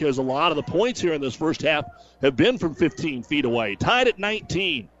thing because a lot of the points here in this first half have been from 15 feet away. Tied at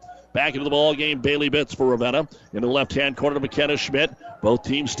 19. Back into the ball game, Bailey Bitts for Ravenna. In the left-hand corner to McKenna Schmidt. Both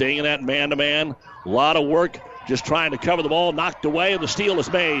teams staying in that man-to-man. A lot of work just trying to cover the ball. Knocked away, and the steal is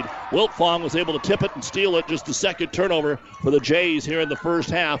made. Wiltfong was able to tip it and steal it. Just the second turnover for the Jays here in the first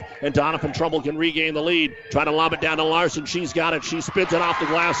half. And Doniphantrumbull can regain the lead. Trying to lob it down to Larson. She's got it. She spins it off the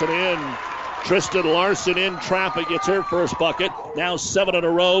glass and in. Tristan Larson in traffic gets her first bucket. Now 7 in a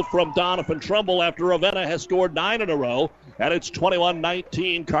row from Doniphantrumbull after Ravenna has scored 9 in a row. And it's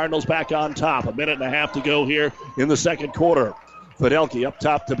 21-19. Cardinals back on top. A minute and a half to go here in the second quarter. Fidelki up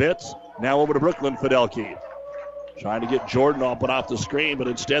top to Bitts. Now over to Brooklyn Fidelki. Trying to get Jordan up and off the screen, but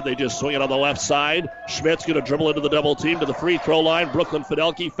instead they just swing it on the left side. Schmidt's going to dribble into the double team to the free throw line. Brooklyn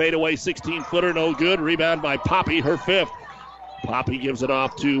Fidelki, fadeaway 16-footer, no good. Rebound by Poppy, her 5th. Poppy gives it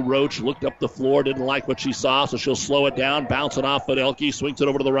off to Roach. Looked up the floor, didn't like what she saw, so she'll slow it down. Bouncing off Fidelki, swings it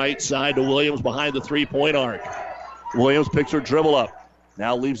over to the right side to Williams behind the three-point arc. Williams picks her dribble up.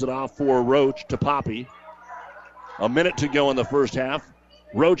 Now leaves it off for Roach to Poppy. A minute to go in the first half.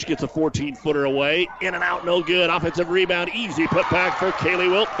 Roach gets a 14-footer away. In and out, no good. Offensive rebound, easy put back for Kaylee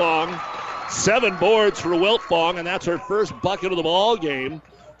Wiltfong. 7 boards for Wiltfong, and that's her first bucket of the ball game.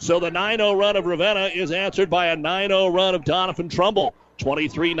 So the 9-0 run of Ravenna is answered by a 9-0 run of Doniphantrumbull.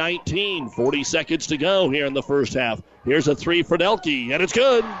 23-19, 40 seconds to go here in the first half. Here's a 3 for Delke, and it's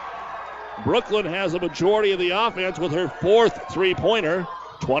good. Brooklyn has a majority of the offense with her 4th three-pointer.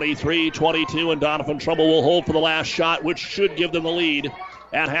 23-22, and Doniphantrumbull will hold for the last shot, which should give them the lead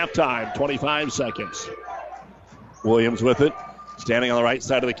at halftime. 25 seconds. Williams with it. Standing on the right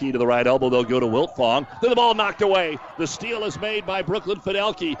side of the key to the right elbow, they'll go to Wiltfong. Then the ball knocked away. The steal is made by Brooklyn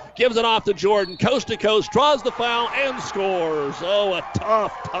Fidelki. Gives it off to Jordan. Coast to coast. Draws the foul and scores. Oh, a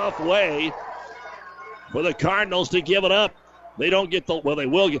tough way for the Cardinals to give it up. They don't get they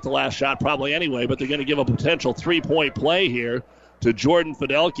will get the last shot probably anyway, but they're going to give a potential 3-point play here to Jordan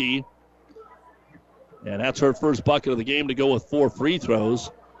Fidelki. And that's her first bucket of the game to go with 4 free throws.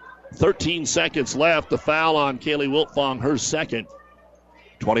 13 seconds left. The foul on Kaylee Wiltfong, her second.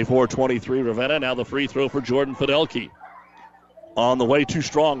 24-23 Ravenna. Now the free throw for Jordan Fidelki. On the way, too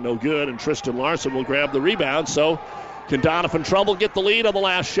strong, no good. And Tristan Larson will grab the rebound. So can Doniphantrumbull get the lead on the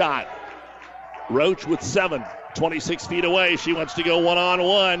last shot? Roach with 7. 26 feet away. She wants to go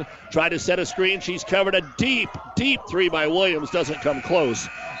one-on-one. Tried to set a screen. She's covered. A deep 3 by Williams. Doesn't come close.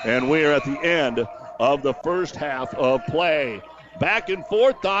 And we're at the end of the first half of play. Back and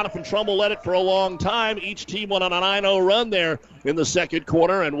forth. Doniphantrumbull led it for a long time. Each team went on a 9-0 run there in the second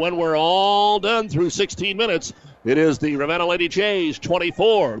quarter. And when we're all done through 16 minutes, it is the Ravenna Lady Jays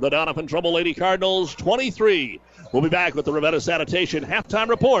 24, the Doniphantrumbull Lady Cardinals 23. We'll be back with the Ravenna Sanitation halftime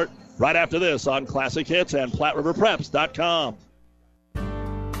report right after this on Classic Hits and PlatteRiverPreps.com.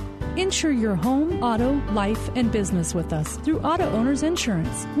 Insure your home, auto, life, and business with us through Auto Owners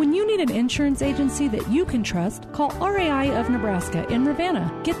Insurance. When you need an insurance agency that you can trust, call RAI of Nebraska in Ravenna.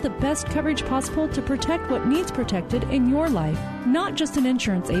 Get the best coverage possible to protect what needs protected in your life. Not just an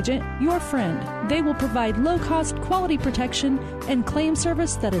insurance agent, your friend. They will provide low-cost, quality protection and claim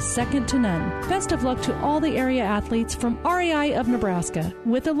service that is second to none. Best of luck to all the area athletes from RAI of Nebraska,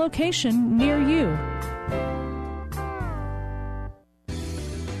 with a location near you.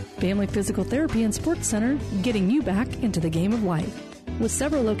 Family Physical Therapy and Sports Center, getting you back into the game of life, with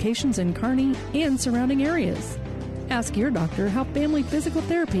several locations in Kearney and surrounding areas. Ask your doctor how Family Physical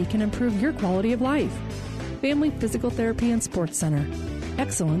Therapy can improve your quality of life. Family Physical Therapy and Sports Center,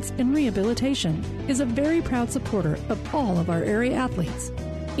 excellence in rehabilitation, is a very proud supporter of all of our area athletes,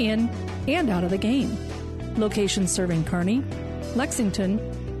 in and out of the game. Locations serving Kearney, Lexington,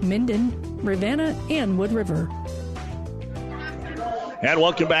 Minden, Ravenna, and Wood River. And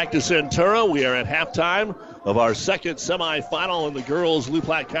welcome back to Centura. We are at halftime of our second semifinal in the girls Loup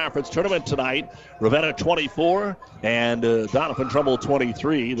Platte Conference tournament tonight. Ravenna 24 and Doniphantrumbull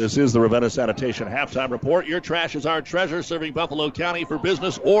 23. This is the Ravenna Sanitation Halftime Report. Your trash is our treasure, serving Buffalo County for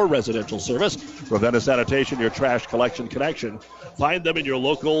business or residential service. Ravenna Sanitation, your trash collection connection. Find them in your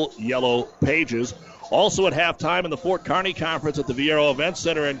local yellow pages. Also at halftime in the Fort Kearney Conference at the Viero Event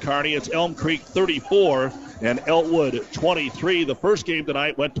Center in Kearney, it's Elm Creek 34 and Eltwood 23. The first game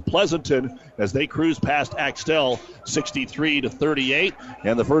tonight went to Pleasanton as they cruised past Axtell 63-38.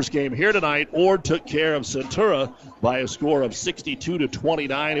 And the first game here tonight, Ord took care of Centura by a score of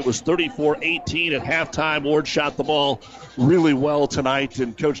 62-29. It was 34-18 at halftime. Ord shot the ball really well tonight,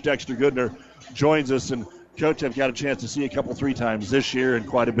 and Coach Dexter Goodner joins us. And Coach, I've got a chance to see a couple, 3 times this year and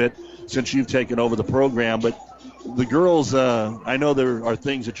quite a bit since you've taken over the program. But the girls, I know there are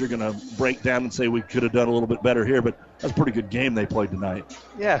things that you're going to break down and say we could have done a little bit better here, but that's a pretty good game they played tonight.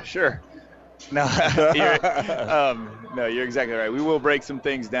 Yeah, sure. No, you're exactly right. We will break some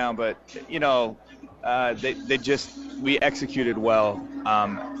things down, but, we executed well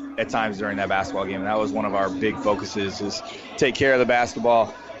at times during that basketball game. And that was one of our big focuses, is take care of the basketball,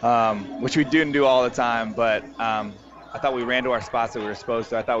 which we didn't do all the time, but I thought we ran to our spots that we were supposed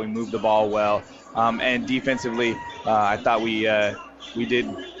to. I thought we moved the ball well. And defensively, I thought we did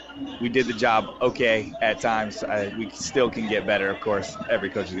the job okay at times. We still can get better, of course. Every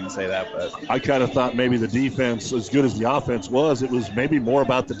coach is going to say that. But I kind of thought maybe the defense, as good as the offense was, it was maybe more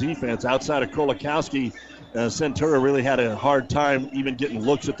about the defense. Outside of Kolakowski, Centura really had a hard time even getting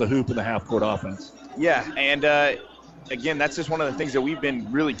looks at the hoop in the half-court offense. Yeah, and again, that's just one of the things that we've been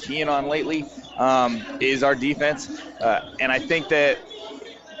really keying on lately, is our defense. And I think that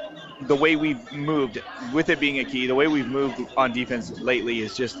the way we've moved, with it being a key, the way we've moved on defense lately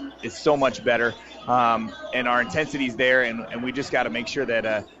is so much better. And our intensity's there, and we just got to make sure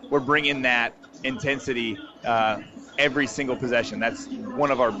that we're bringing that intensity every single possession. That's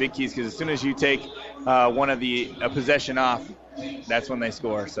one of our big keys, because as soon as you take a possession off, that's when they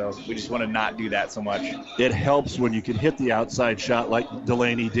score. So we just want to not do that so much. It helps when you can hit the outside shot like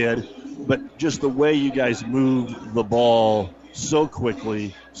Delaney did, but just the way you guys moved the ball so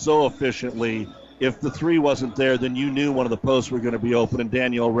quickly, so efficiently. If the 3 wasn't there, then you knew one of the posts were going to be open, and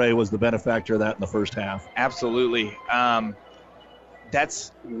Danielle Ray was the benefactor of that in the first half. Absolutely.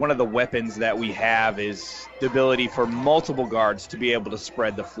 That's one of the weapons that we have, is the ability for multiple guards to be able to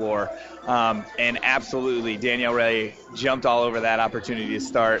spread the floor. And absolutely, Danielle Ray jumped all over that opportunity to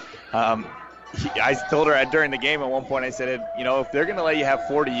start. I told her during the game at one point, I said, if they're going to let you have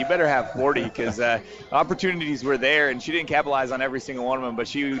 40, you better have 40, because opportunities were there, and she didn't capitalize on every single one of them, but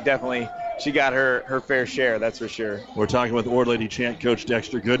she got her fair share, that's for sure. We're talking with Ord Lady Chant coach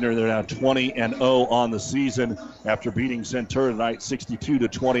Dexter Goodner. They're now 20-0 on the season after beating Centura tonight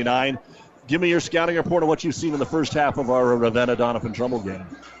 62-29. Give me your scouting report on what you've seen in the first half of our Ravenna Doniphantrumbull game.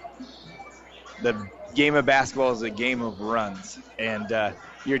 The game of basketball is a game of runs, and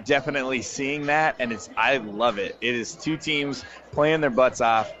you're definitely seeing that, and I love it. It is 2 teams playing their butts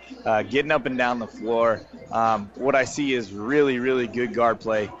off, getting up and down the floor. What I see is really, really good guard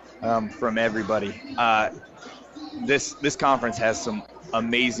play from everybody. This conference has some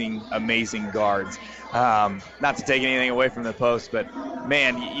amazing guards. Not to take anything away from the post, but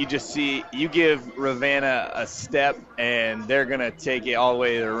man, you give Ravenna a step and they're going to take it all the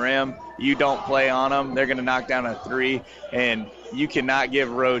way to the rim. You don't play on them, they're going to knock down a 3, and you cannot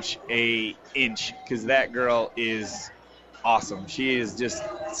give Roach a inch, because that girl is awesome. She is just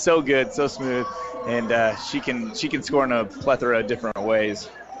so good, so smooth, and she can score in a plethora of different ways.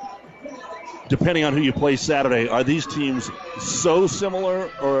 Depending on who you play Saturday, are these teams so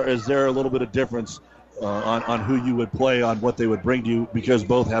similar, or is there a little bit of difference on who you would play, on what they would bring to you, because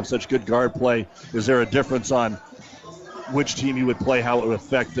both have such good guard play? Is there a difference on which team you would play, how it would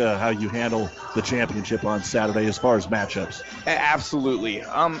affect how you handle the championship on Saturday as far as matchups? Absolutely.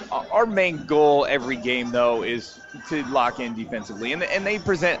 Our main goal every game, though, is to lock in defensively. And they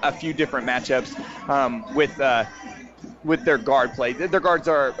present a few different matchups with their guard play. Their guards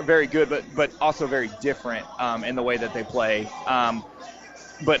are very good, but also very different in the way that they play.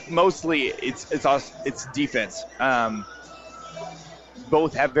 But mostly it's defense.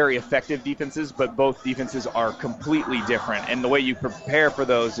 Both have very effective defenses, but both defenses are completely different. And the way you prepare for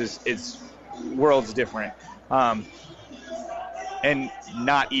those is worlds different. And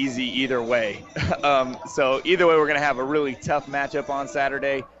not easy either way. So either way, we're going to have a really tough matchup on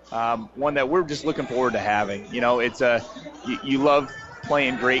Saturday, one that we're just looking forward to having. You know, you love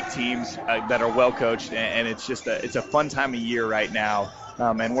playing great teams that are well coached, and it's a fun time of year right now.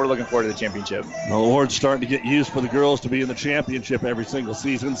 And we're looking forward to the championship. The Lord's starting to get used for the girls to be in the championship every single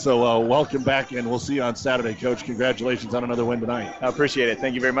season. So welcome back, and we'll see you on Saturday, Coach. Congratulations on another win tonight. I appreciate it.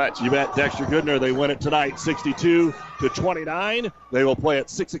 Thank you very much. You bet. Dexter Goodner, they win it tonight, 62-29. They will play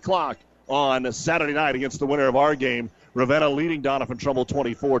at 6 o'clock on Saturday night against the winner of our game, Ravenna, leading Doniphantrumbull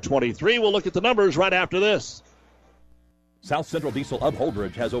 24-23. We'll look at the numbers right after this. South Central Diesel of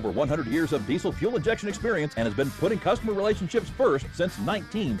Holdridge has over 100 years of diesel fuel injection experience and has been putting customer relationships first since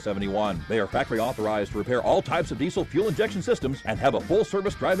 1971. They are factory authorized to repair all types of diesel fuel injection systems and have a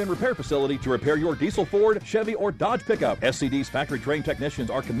full-service drive-in repair facility to repair your diesel Ford, Chevy, or Dodge pickup. SCD's factory-trained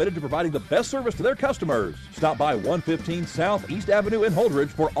technicians are committed to providing the best service to their customers. Stop by 115 South East Avenue in Holdridge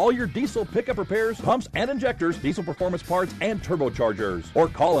for all your diesel pickup repairs, pumps and injectors, diesel performance parts, and turbochargers. Or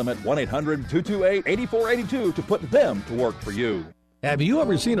call them at 1-800-228-8482 to put them to work for you. Have you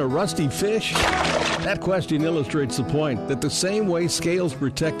ever seen a rusty fish? That question illustrates the point that the same way Scales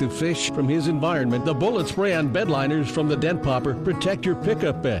protect the fish from his environment, the bullet spray-on bed liners from the Dent Popper protect your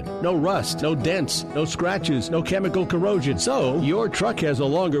pickup bed. No rust, no dents, no scratches, no chemical corrosion. So, your truck has a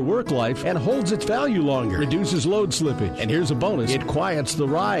longer work life and holds its value longer, reduces load slippage. And here's a bonus, it quiets the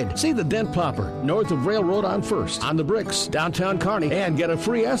ride. See the Dent Popper, north of Railroad on 1st, on the Bricks, downtown Kearney, and get a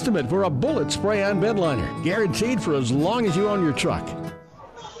free estimate for a bullet spray-on bed liner. Guaranteed for as long as you own your truck.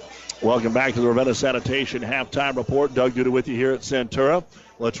 Welcome back to the Ravenna Sanitation Halftime Report. Doug Duda with you here at Centura.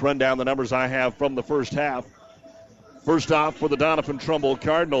 Let's run down the numbers I have from the first half. First off, for the Doniphantrumbull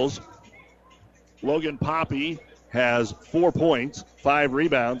Cardinals, Logan Poppy has 4 points, 5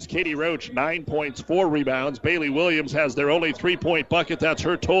 rebounds. Katie Roach, 9 points, 4 rebounds. Bailey Williams has their only 3-point bucket. That's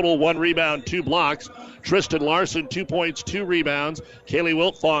her total, 1 rebound, 2 blocks. Tristan Larson, 2 points, 2 rebounds. Kaylee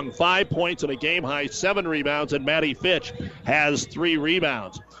Wiltfong, 5 points and a game-high 7 rebounds. And Maddie Fitch has 3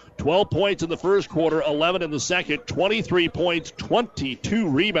 rebounds. 12 points in the first quarter, 11 in the second, 23 points, 22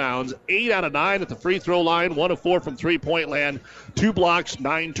 rebounds, 8 out of 9 at the free throw line, 1 of 4 from three-point land, 2 blocks,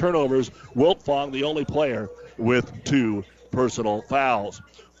 9 turnovers. Wiltfong, the only player with 2 personal fouls.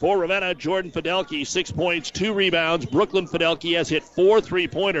 For Ravenna, Jordan Fidelke, 6 points, 2 rebounds. Brooklyn Fidelke has hit 4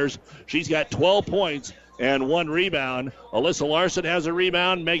 3-pointers. She's got 12 points and 1 rebound. Alyssa Larson has a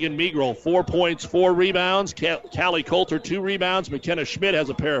rebound. Megan Meagrel, 4 points, 4 rebounds. Callie Coulter, 2 rebounds. McKenna Schmidt has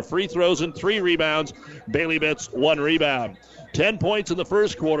a pair of free throws and 3 rebounds. Bailey Bitts, 1 rebound. 10 points in the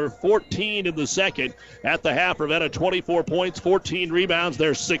first quarter, 14 in the second. At the half, Ravenna 24 points, 14 rebounds.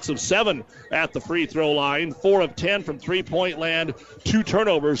 They're 6 of 7 at the free throw line, 4 of 10 from three-point land, 2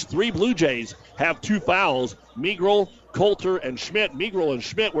 turnovers. 3 Blue Jays have 2 fouls. Meagrel, Coulter, and Schmidt. Meagrel and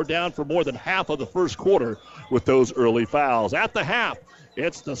Schmidt were down for more than half of the first quarter with those early fouls. At the half,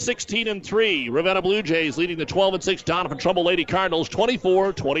 it's the 16-3 Ravenna Blue Jays leading the 12-6 Doniphantrumbull Lady Cardinals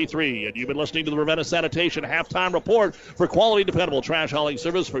 24-23. And you've been listening to the Ravenna Sanitation Halftime Report. For quality, dependable trash hauling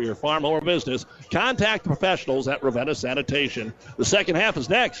service for your farm or business, contact the professionals at Ravenna Sanitation. The second half is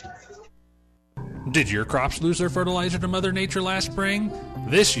next. Did your crops lose their fertilizer to Mother Nature last spring?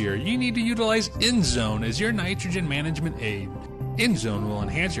 This year, you need to utilize InZone as your nitrogen management aid. InZone will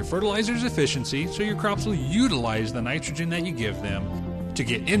enhance your fertilizer's efficiency so your crops will utilize the nitrogen that you give them. To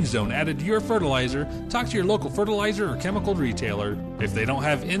get InZone added to your fertilizer, talk to your local fertilizer or chemical retailer. If they don't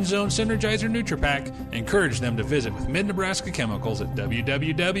have InZone Synergizer NutriPack, encourage them to visit with Mid-Nebraska Chemicals at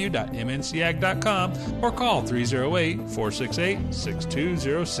www.mncag.com or call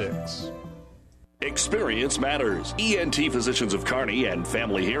 308-468-6206. Experience matters. ENT Physicians of Kearney and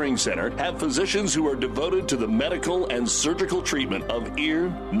Family Hearing Center have physicians who are devoted to the medical and surgical treatment of ear,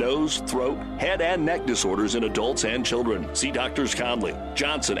 nose, throat, head, and neck disorders in adults and children. See Doctors Conley,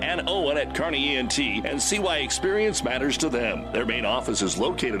 Johnson, and Owen at Kearney ENT and see why experience matters to them. Their main office is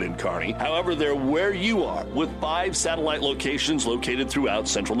located in Kearney. However, they're where you are with 5 satellite locations located throughout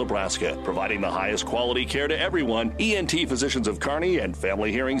central Nebraska, providing the highest quality care to everyone. ENT Physicians of Kearney and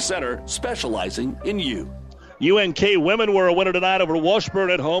Family Hearing Center, specializing in you. UNK women were a winner tonight over Washburn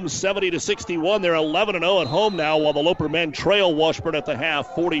at home, 70-61. They're 11-0 at home now, while the Loper men trail Washburn at the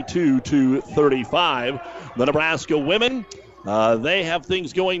half, 42-35. The Nebraska women, they have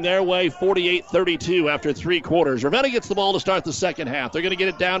things going their way, 48-32 after 3 quarters. Ravenna gets the ball to start the second half. They're going to get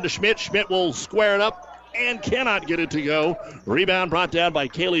it down to Schmidt. Schmidt will square it up and cannot get it to go. Rebound brought down by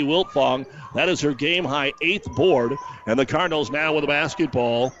Kaylee Wiltfong. That is her game-high 8th board. And the Cardinals now with the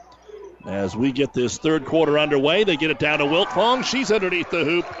basketball. As we get this third quarter underway, they get it down to Wiltfong. She's underneath the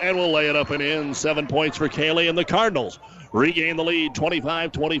hoop and will lay it up and in. 7 points for Kaylee, and the Cardinals regain the lead,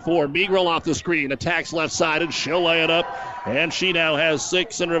 25-24. Meagrel off the screen, attacks left side, and she'll lay it up. And she now has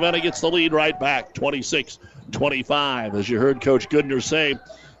 6, and Ravenna gets the lead right back, 26-25. As you heard Coach Goodner say,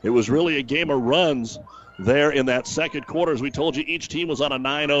 it was really a game of runs there in that second quarter. As we told you, each team was on a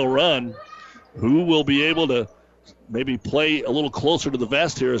 9-0 run. Who will be able to maybe play a little closer to the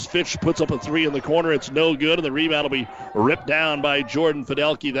vest here as Fitch puts up a 3 in the corner. It's no good, and the rebound will be ripped down by Jordan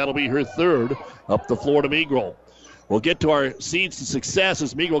Fidelke. That'll be her 3rd. Up the floor to Meagrel. We'll get to our seeds to success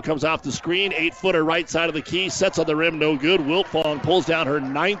as Meagrel comes off the screen. 8-footer right side of the key. Sets on the rim, no good. Wiltfong pulls down her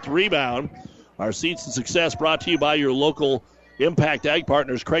 9th rebound. Our seeds to success brought to you by your local Impact Ag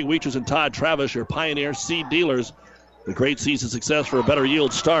partners, Craig Weechers and Todd Travis, your Pioneer seed dealers. The great season success for a better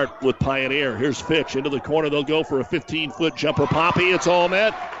yield start with Pioneer. Here's Fitch into the corner. They'll go for a 15-foot jumper. Poppy, it's all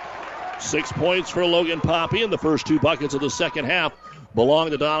net. 6 points for Logan Poppy, and the first 2 buckets of the second half belong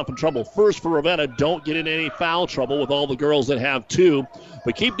to Doniphantrumbull. First for Ravenna, don't get in any foul trouble with all the girls that have 2.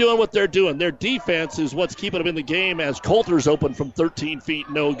 But keep doing what they're doing. Their defense is what's keeping them in the game as Coulter's open from 13 feet,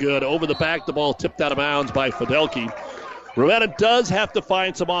 no good. Over the back, the ball tipped out of bounds by Fidelke. Ravenna does have to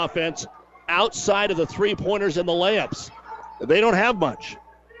find some offense outside of the 3-pointers and the layups. They don't have much.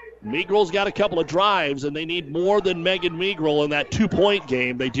 Meagrel's got a couple of drives, and they need more than Megan Meagrel in that 2-point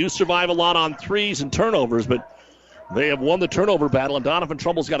game. They do survive a lot on threes and turnovers, but they have won the turnover battle, and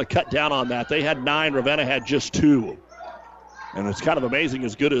Doniphantrumbull's got to cut down on that. They had 9, Ravenna had just 2. And it's kind of amazing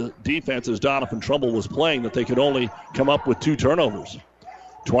as good a defense as Doniphantrumbull was playing that they could only come up with 2 turnovers.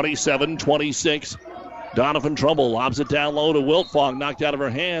 27-26. Doniphantrumbull lobs it down low to Wiltfong. Knocked out of her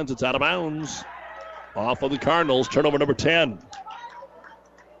hands. It's out of bounds. Off of the Cardinals. Turnover number 10.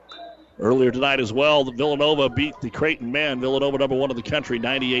 Earlier tonight as well, the Villanova beat the Creighton men. Villanova number 1 in the country,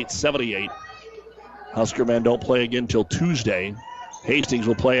 98-78. Husker men don't play again until Tuesday. Hastings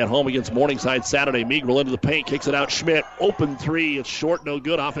will play at home against Morningside Saturday. Meagrel into the paint, kicks it out. Schmidt, open 3. It's short, no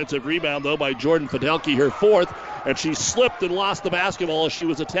good. Offensive rebound, though, by Jordan Fidelke, her 4th. And she slipped and lost the basketball as she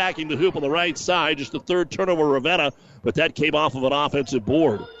was attacking the hoop on the right side. Just the 3rd turnover, Ravenna, but that came off of an offensive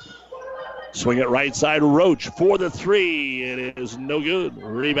board. Swing it right side, Roach for the 3. It is no good.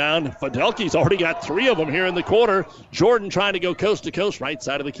 Rebound. Fidelke's already got 3 of them here in the quarter. Jordan trying to go coast to coast. Right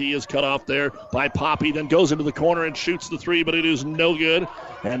side of the key is cut off there by Poppy. Then goes into the corner and shoots the 3, but it is no good.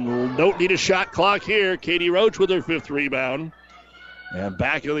 And don't need a shot clock here. Katie Roach with her 5th rebound. And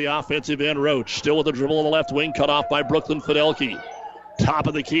back of the offensive end, Roach. Still with the dribble on the left wing, cut off by Brooklyn Fidelke. Top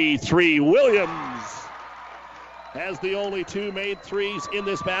of the key, 3. Williams has the only 2 made 3s in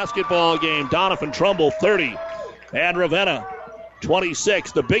this basketball game. Doniphantrumbull 30 and Ravenna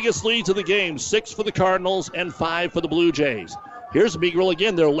 26. The biggest leads of the game, 6 for the Cardinals and 5 for the Blue Jays. Here's Meagrel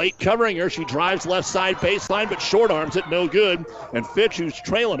again. They're late covering her. She drives left side baseline, but short arms it, no good. And Fitch, who's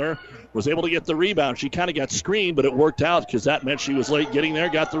trailing her, was able to get the rebound. She kind of got screened, but it worked out because that meant she was late getting there,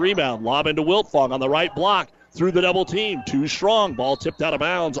 got the rebound. Lob into Wiltfong on the right block through the double team. Too strong. Ball tipped out of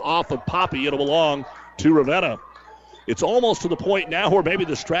bounds off of Poppy. It'll belong to Ravenna. It's almost to the point now where maybe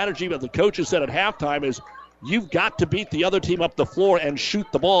the strategy that the coaches said at halftime is you've got to beat the other team up the floor and shoot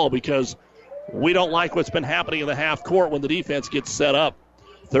the ball because we don't like what's been happening in the half court when the defense gets set up.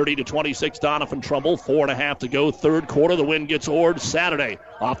 30-26, Doniphantrumbull, 4.5 to go, third quarter. The wind gets Ord Saturday.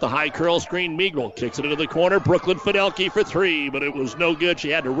 Off the high curl screen, Meagrel kicks it into the corner. Brooklyn Fidelke for 3, but it was no good. She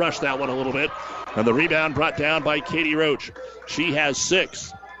had to rush that one a little bit. And the rebound brought down by Katie Roach. She has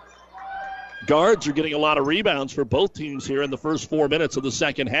 6. Guards are getting a lot of rebounds for both teams here in the first 4 minutes of the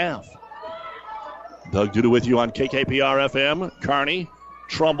second half. Doug Duda with you on KKPR-FM, Kearney,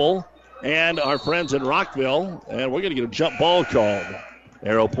 Trumbull, and our friends in Rockville. And we're going to get a jump ball called.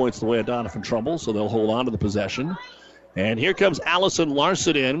 Arrow points the way of Doniphantrumbull, so they'll hold on to the possession. And here comes Allison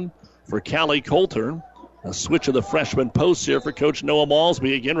Larson in for Callie Coulter. A switch of the freshman posts here for Coach Noah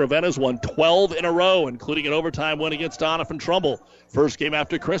Malsby. Again, Ravenna's won 12 in a row, including an overtime win against Doniphantrumbull. First game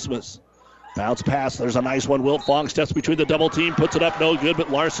after Christmas. Bounce pass. There's a nice one. Wilt Fong steps between the double team, puts it up, no good,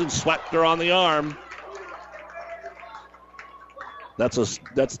 but Larson swept her on the arm. That's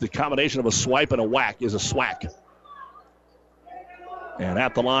the combination of a swipe and a whack is a swack. And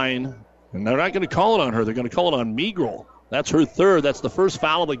at the line, and they're not going to call it on her. They're going to call it on Meagrel. That's her third. That's the first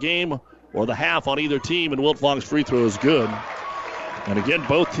foul of the game or the half on either team, and Wilt Fong's free throw is good. And again,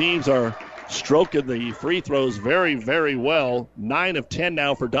 both teams are stroking the free throws very, very well. 9 of 10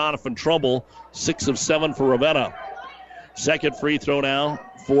 now for Doniphantrumbull, 6 of 7 for Ravenna. Second free throw now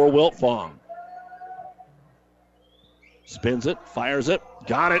for Wilt Fong. Spins it, fires it,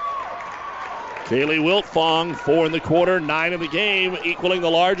 got it. Kaylee Wilt Fong, 4 in the quarter, 9 in the game, equaling the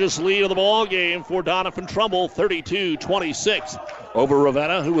largest lead of the ball game for Doniphantrumbull, 32-26 over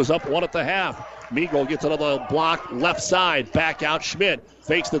Ravenna, who was up 1 at the half. Meagrel gets another block left side, back out Schmidt,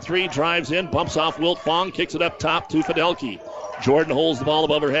 fakes the three, drives in, bumps off Wilt Fong, kicks it up top to Fidelke. Jordan holds the ball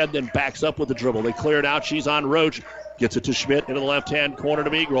above her head, then backs up with the dribble. They clear it out, she's on Roach, gets it to Schmidt into the left-hand corner to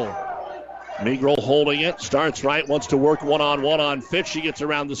Meagrel. Meagrel holding it, starts right, wants to work one-on-one on Fitch. She gets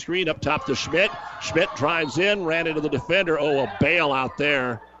around the screen, up top to Schmidt. Schmidt drives in, ran into the defender. Oh, a bail out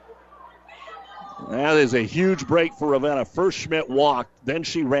there. That is a huge break for Ravenna. First Schmidt walked, then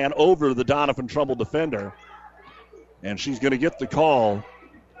she ran over the Doniphantrumbull defender. And she's going to get the call.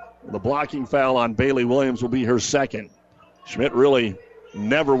 The blocking foul on Bailey Williams will be her second. Schmidt really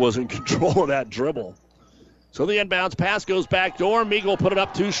never was in control of that dribble. So the inbounds pass goes back door. Meagrel put it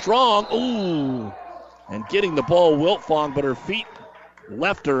up too strong. Ooh. And getting the ball, Wilt Fong, but her feet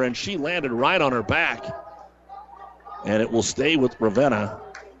left her, and she landed right on her back. And it will stay with Ravenna.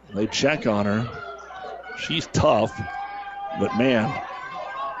 They check on her. She's tough, but man,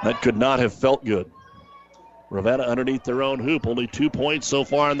 that could not have felt good. Ravenna underneath their own hoop, only 2 points so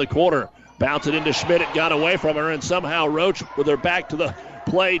far in the quarter. Bounce it into Schmidt, it got away from her, and somehow Roach, with her back to the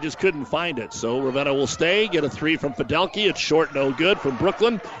play, just couldn't find it. So Ravenna will stay, get a three from Fidelke. It's short, no good from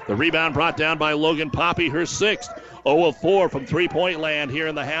Brooklyn. The rebound brought down by Logan Poppy, her sixth. 0 of 4 from three-point land here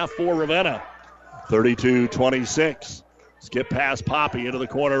in the half for Ravenna. 32-26. Skip past Poppy into the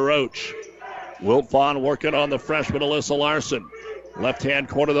corner, Roach. Wilt Fong working on the freshman Alyssa Larson. Left-hand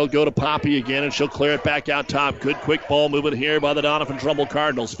corner, they'll go to Poppy again, and she'll clear it back out top. Good quick ball movement here by the Doniphantrumbull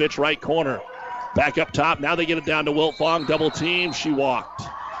Cardinals. Fitch right corner. Back up top. Now they get it down to Wilt Fong. Double team. She walked.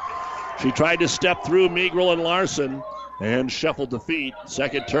 She tried to step through Meagrel and Larson and shuffled the feet.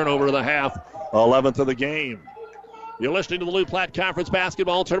 Second turnover of the half. 11th of the game. You're listening to the Lou Platte Conference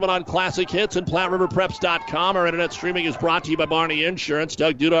Basketball Tournament on Classic Hits and PlatteRiverPreps.com. Our internet streaming is brought to you by Barney Insurance.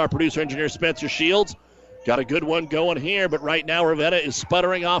 Doug Duda, our producer engineer, Spencer Shields. Got a good one going here, but right now Ravenna is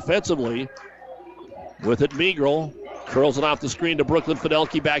sputtering offensively. With it, Meagrel curls it off the screen to Brooklyn.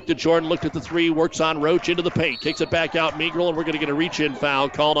 Fidelke back to Jordan. Looked at the three. Works on Roach into the paint. Kicks it back out Meagrel, and we're going to get a reach-in foul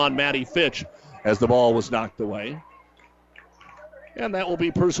called on Maddie Fitch as the ball was knocked away. And that will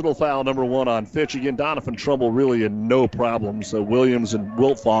be personal foul number 1 on Fitch. Again, Doniphantrumbull really in no problems. Williams and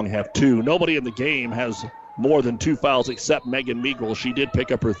Wilt Fong have 2. Nobody in the game has more than 2 fouls except Megan Meagrel. She did pick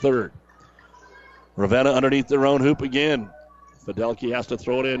up her 3rd. Ravenna underneath their own hoop again. Fidelke has to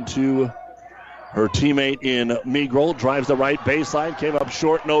throw it into her teammate in Meagrel. Drives the right baseline. Came up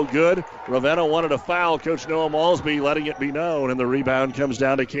short, no good. Ravenna wanted a foul. Coach Noah Malsby letting it be known. And the rebound comes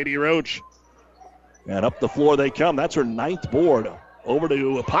down to Katie Roach. And up the floor they come. That's her 9th board. Over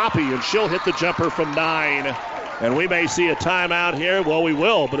to Poppy, and she'll hit the jumper from 9. And we may see a timeout here. Well, we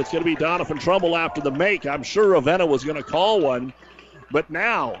will, but it's going to be Doniphantrumbull after the make. I'm sure Ravenna was going to call one. But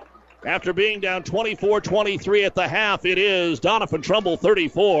now, after being down 24-23 at the half, it is Doniphantrumbull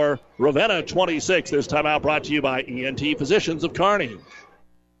 34, Ravenna 26. This timeout brought to you by ENT Physicians of Kearney.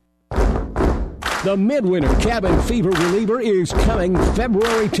 The Midwinter Cabin Fever Reliever is coming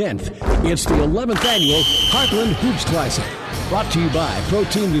February 10th. It's the 11th annual Heartland Hoops Classic. Brought to you by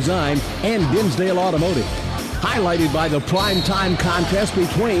Protein Design and Dinsdale Automotive. Highlighted by the primetime contest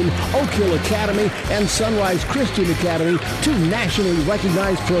between Oak Hill Academy and Sunrise Christian Academy, 2 nationally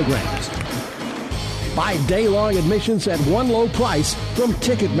recognized programs. Buy day-long admissions at one low price from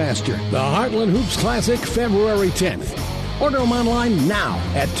Ticketmaster. The Heartland Hoops Classic, February 10th. Order them online now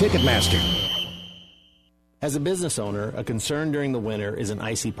at Ticketmaster. As a business owner, a concern during the winter is an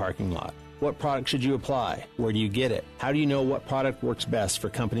icy parking lot. What product should you apply? Where do you get it? How do you know what product works best for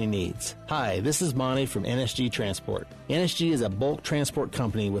company needs? Hi, this is Monty from NSG Transport. NSG is a bulk transport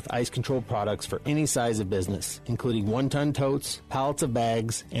company with ice control products for any size of business, including 1-ton totes, pallets of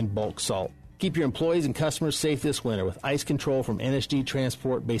bags, and bulk salt. Keep your employees and customers safe this winter with ice control from NSG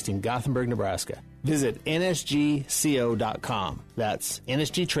Transport based in Gothenburg, Nebraska. Visit nsgco.com. That's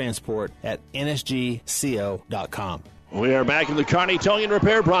NSG Transport at nsgco.com. We are back in the Kearney Towing and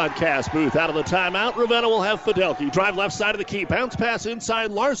Repair broadcast booth. Out of the timeout, Ravenna will have Fidelki. Drive left side of the key. Bounce pass inside.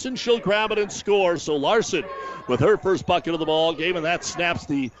 Larson, she'll grab it and score. So Larson with her first bucket of the ball game, and that snaps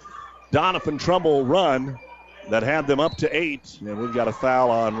the Doniphantrumbull run that had them up to 8. And we've got a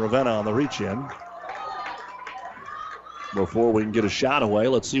foul on Ravenna on the reach-in. Before we can get a shot away,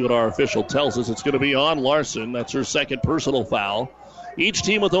 let's see what our official tells us. It's going to be on Larson. That's her second personal foul. Each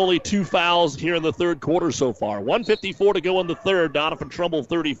team with only 2 fouls here in the third quarter so far. 1:54 to go in the third. Doniphantrumbull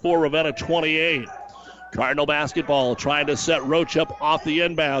 34, Ravenna 28. Cardinal basketball trying to set Roach up off the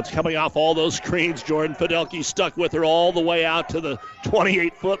inbounds. Coming off all those screens, Jordan Fidelki stuck with her all the way out to the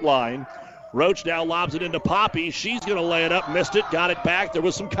 28-foot line. Roach now lobs it into Poppy. She's going to lay it up, missed it, got it back. There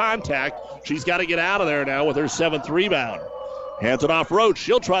was some contact. She's got to get out of there now with her 7th rebound. Hands it off Roach.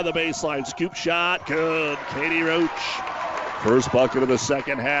 She'll try the baseline. Scoop shot. Good. Katie Roach. First bucket of the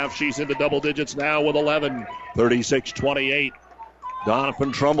second half. She's into double digits now with 11. 36-28.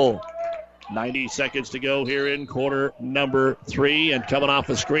 Doniphantrumbull. 90 seconds to go here in quarter number 3. And coming off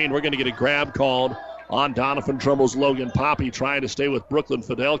the screen, we're going to get a grab called on Doniphantrumbull's Logan Poppy, trying to stay with Brooklyn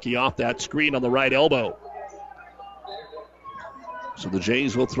Fidelki off that screen on the right elbow. So the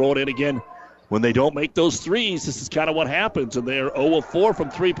Jays will throw it in again. When they don't make those threes, this is kind of what happens, and they're 0 of 4 from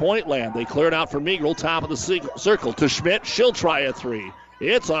three-point land. They clear it out for Meagle, top of the circle to Schmidt. She'll try a 3.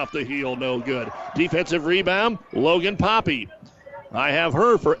 It's off the heel, no good. Defensive rebound, Logan Poppy. I have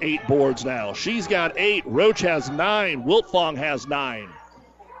her for 8 boards now. She's got 8. Roach has 9. Wiltfong has 9.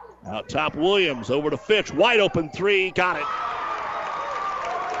 Out top, Williams over to Fitch. Wide open 3. Got it.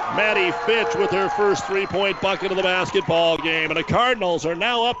 Maddie Fitch with her first 3-point bucket of the basketball game. And the Cardinals are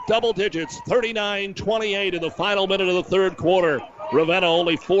now up double digits, 39-28 in the final minute of the third quarter. Ravenna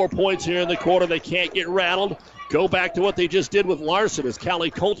only 4 points here in the quarter. They can't get rattled. Go back to what they just did with Larson as Callie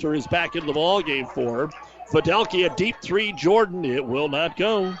Coulter is back into the ball game for her. Fidelki, a deep 3, Jordan. It will not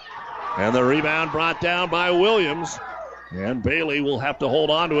go. And the rebound brought down by Williams. And Bailey will have to hold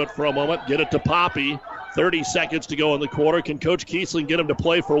on to it for a moment. Get it to Poppy. 30 seconds to go in the quarter. Can Coach Kiesling get him to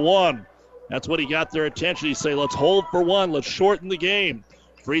play for 1? That's what he got their attention. He say, let's hold for 1. Let's shorten the game.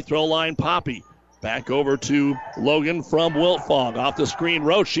 Free throw line, Poppy. Back over to Logan from Wiltfong. Off the screen,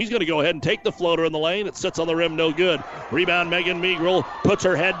 Roach. She's going to go ahead and take the floater in the lane. It sits on the rim, no good. Rebound, Megan Meagrel puts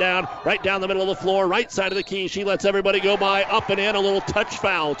her head down, right down the middle of the floor, right side of the key. She lets everybody go by, up and in. A little touch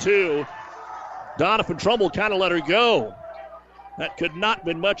foul, too. Doniphantrumbull kind of let her go. That could not have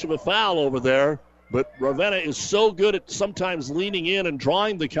been much of a foul over there. But Ravenna is so good at sometimes leaning in and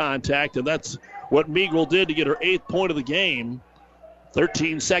drawing the contact, and that's what Meagrel did to get her 8th point of the game.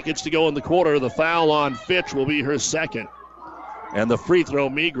 13 seconds to go in the quarter. The foul on Fitch will be her second. And the free throw,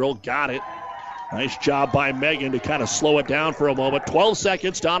 Meagrel got it. Nice job by Megan to kind of slow it down for a moment. 12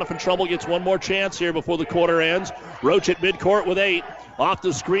 seconds. Doniphantrumbull gets one more chance here before the quarter ends. Roach at midcourt with 8. Off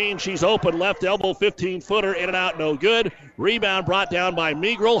the screen, she's open. Left elbow, 15-footer. In and out, no good. Rebound brought down by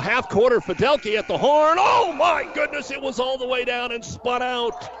Meagrel. Half quarter, Fidelki at the horn. Oh, my goodness, it was all the way down and spun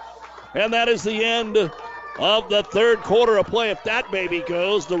out. And that is the end of the third quarter of play. If that baby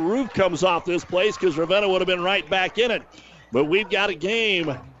goes, the roof comes off this place because Ravenna would have been right back in it. But we've got a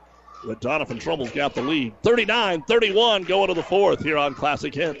game. But Doniphantrumbull's got the lead. 39-31 going to the fourth here on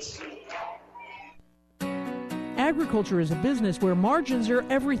Classic Hits. Agriculture is a business where margins are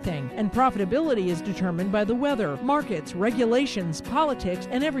everything, and profitability is determined by the weather, markets, regulations, politics,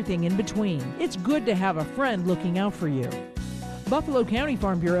 and everything in between. It's good to have a friend looking out for you. Buffalo County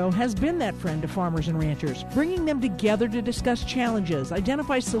Farm Bureau has been that friend to farmers and ranchers, bringing them together to discuss challenges,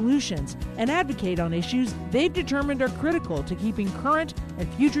 identify solutions, and advocate on issues they've determined are critical to keeping current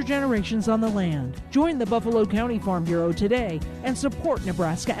and future generations on the land. Join the Buffalo County Farm Bureau today and support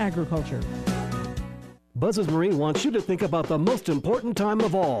Nebraska agriculture. Buzz's Marine wants you to think about the most important time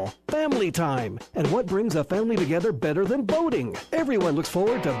of all, family time. And what brings a family together better than boating? Everyone looks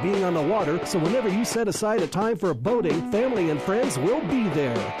forward to being on the water, so whenever you set aside a time for boating, family and friends will be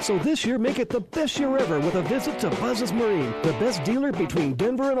there. So this year, make it the best year ever with a visit to Buzz's Marine, the best dealer between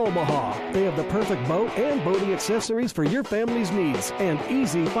Denver and Omaha. They have the perfect boat and boating accessories for your family's needs and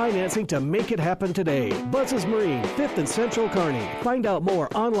easy financing to make it happen today. Buzz's Marine, 5th and Central Kearney. Find out more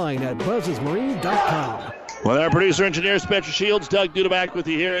online at buzzesmarine.com. With our producer engineer Spencer Shields, Doug Dudeback with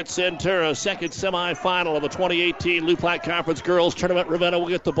you here at Centura. Second semifinal of the 2018 Loup Platte Conference Girls Tournament. Ravenna will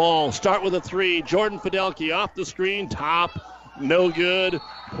get the ball. Start with a three. Jordan Fidelki off the screen. Top. No good.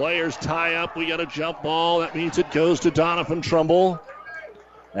 Players tie up. We got a jump ball. That means it goes to Doniphantrumbull.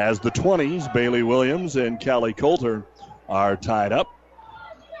 As the 20s, Bailey Williams and Callie Coulter are tied up.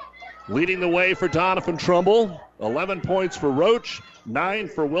 Leading the way for Doniphantrumbull. 11 points for Roach. 9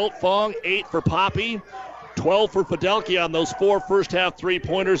 for Wiltfong. 8 for Poppy. 12 for Fidelki on those 4 first-half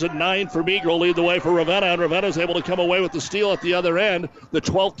three-pointers, and 9 for Migro lead the way for Ravenna, and Ravenna's able to come away with the steal at the other end. The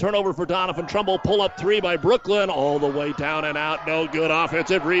 12th turnover for Doniphantrumbull. Pull-up three by Brooklyn, all the way down and out. No good.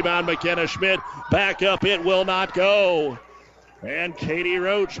 Offensive rebound. McKenna Schmidt back up. It will not go. And Katie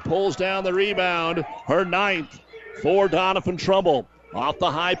Roach pulls down the rebound. Her 9th for Doniphantrumbull. Off the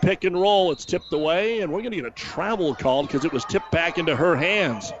high pick and roll. It's tipped away, and we're going to get a travel call because it was tipped back into her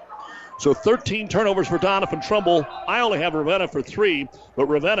hands. So 13 turnovers for Doniphantrumbull. I only have Ravenna for 3, but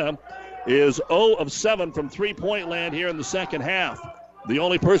Ravenna is 0 of 7 from three-point land here in the second half. The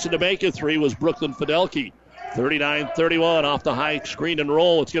only person to make a 3 was Brooklyn Fidelki. 39-31 off the high screen and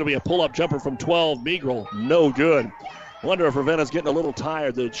roll. It's going to be a pull-up jumper from 12. Migro, no good. Wonder if Ravenna's getting a little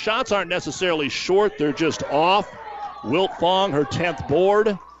tired. The shots aren't necessarily short. They're just off. Wiltfong, her 10th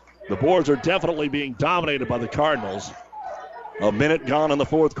board. The boards are definitely being dominated by the Cardinals. A minute gone in the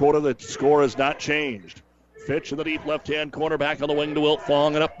fourth quarter. The score has not changed. Fitch in the deep left-hand corner, back on the wing to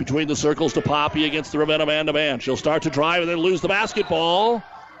Wiltfong, and up between the circles to Poppy against the Ravenna man-to-man. She'll start to drive and then lose the basketball.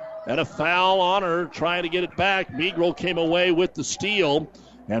 And a foul on her, trying to get it back. Migro came away with the steal,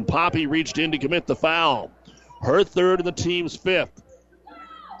 and Poppy reached in to commit the foul. Her 3rd and the team's 5th.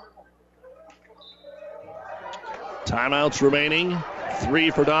 Timeouts remaining.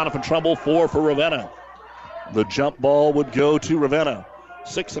 3 for Doniphantrumbull, 4 for Ravenna. The jump ball would go to Ravenna.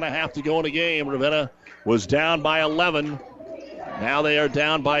 6.5 to go in the game. Ravenna was down by 11. Now they are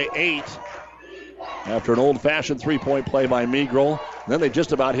down by 8 after an old-fashioned three-point play by Migro. Then they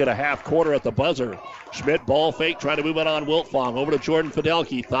just about hit a half quarter at the buzzer. Schmidt ball fake, trying to move it on Wiltfong. Over to Jordan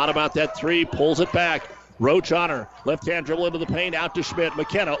Fidelki. Thought about that 3, pulls it back. Roach on her. Left-hand dribble into the paint, out to Schmidt.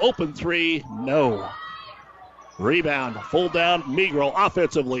 McKenna, open 3, no. Rebound, full down, Migro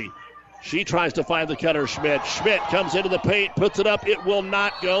offensively. She tries to find the cutter, Schmidt. Schmidt comes into the paint, puts it up. It will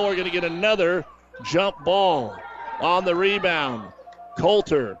not go. We're going to get another jump ball on the rebound.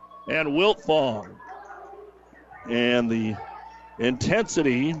 Coulter and Wiltfong. And the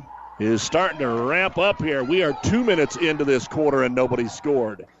intensity is starting to ramp up here. We are 2 minutes into this quarter and nobody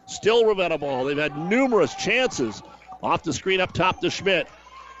scored. Still Ravenna ball. They've had numerous chances. Off the screen up top to Schmidt.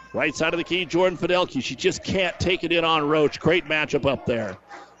 Right side of the key, Jordan Fidelki. She just can't take it in on Roach. Great matchup up there.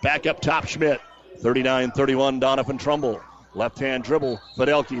 Back up top, Schmidt. 39-31, Doniphantrumbull. Left-hand dribble,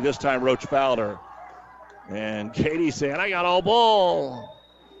 Fidelki. This time Roach fouled her. And Katie saying, I got all ball.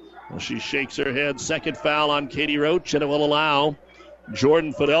 Well, she shakes her head. Second foul on Katie Roach, and it will allow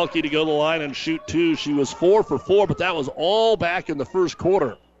Jordan Fidelki to go to the line and shoot 2. She was 4 for 4, but that was all back in the first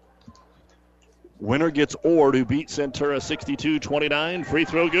quarter. Winner gets Ord, who beat Centura 62-29. Free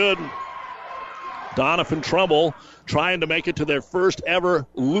throw good. Doniphantrumbull trying to make it to their first ever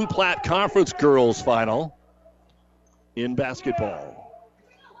Loup Platte Conference Girls Final in basketball.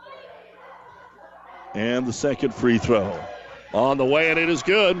 And the second free throw on the way, and it is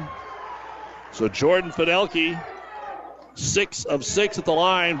good. So Jordan Fidelki, 6 of 6 at the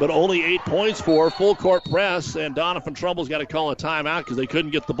line, but only 8 points for full court press, and Doniphantrumbull's got to call a timeout because they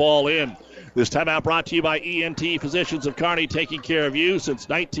couldn't get the ball in. This timeout brought to you by ENT Physicians of Kearney, taking care of you since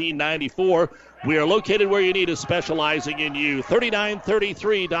 1994. We are located where you need us, specializing in you.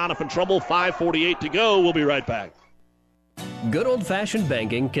 39-33, Doniphantrumbull, 5:48 to go. We'll be right back. Good old-fashioned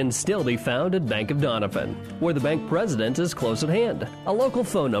banking can still be found at Bank of Donovan, where the bank president is close at hand. A local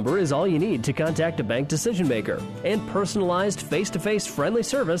phone number is all you need to contact a bank decision maker, and personalized face-to-face friendly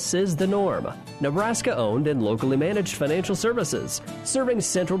service is the norm. Nebraska-owned and locally managed financial services, serving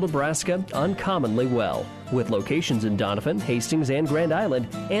central Nebraska uncommonly well, with locations in Donovan, Hastings, and Grand Island,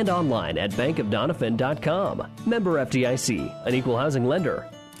 and online at bankofdonovan.com. Member FDIC, an equal housing lender.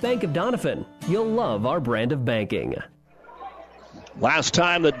 Bank of Donovan, you'll love our brand of banking. Last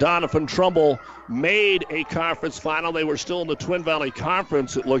time that Doniphantrumbull made a conference final, they were still in the Twin Valley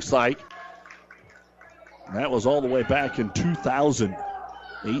Conference, it looks like. That was all the way back in 2000,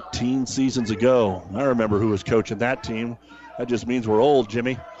 18 seasons ago. I remember who was coaching that team. That just means we're old,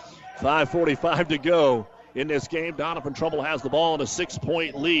 Jimmy. 5:45 to go in this game. Doniphantrumbull has the ball in a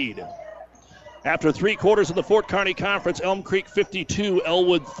 6-point lead. After 3 quarters of the Fort Kearney Conference, Elm Creek 52,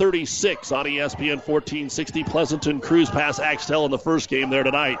 Elwood 36 on ESPN 1460. Pleasanton cruise past Axtell in the first game there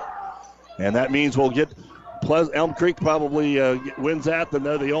tonight. And that means we'll get Elm Creek probably wins that. Then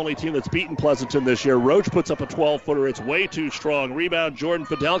they're the only team that's beaten Pleasanton this year. Roach puts up a 12-footer. It's way too strong. Rebound, Jordan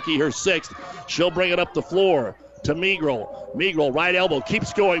Fidelki, her 6th. She'll bring it up the floor to Meagrel. Meagrel, right elbow,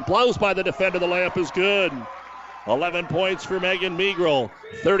 keeps going. Blows by the defender. The layup is good. 11 points for Megan Meagrel.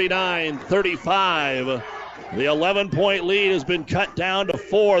 39-35. The 11-point lead has been cut down to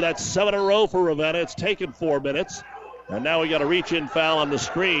 4. That's 7 in a row for Ravenna. It's taken 4 minutes. And now we got a reach-in foul on the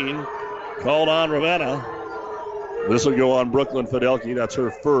screen called on Ravenna. This will go on Brooklyn Fidelki. That's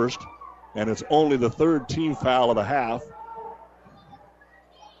her first. And it's only the 3rd team foul of the half.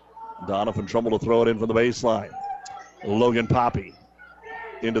 Doniphantrumbull to throw it in from the baseline. Logan Poppy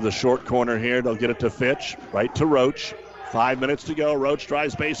into the short corner here. They'll get it to Fitch. Right to Roach. 5 minutes to go. Roach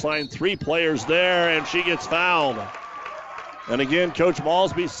drives baseline. 3 players there, and she gets fouled. And again, Coach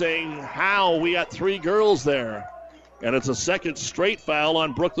Malsby saying, how? We got 3 girls there. And it's a second straight foul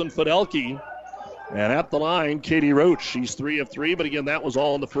on Brooklyn Fidelki. And at the line, Katie Roach. She's 3 of 3, but again, that was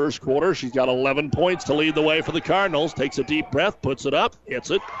all in the first quarter. She's got 11 points to lead the way for the Cardinals. Takes a deep breath, puts it up, hits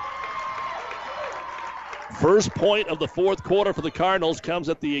it. First point of the fourth quarter for the Cardinals comes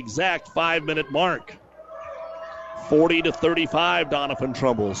at the exact 5-minute mark. 40-35,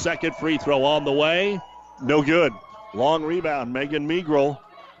 Doniphantrumbull. Second free throw on the way. No good. Long rebound, Megan Meagrel.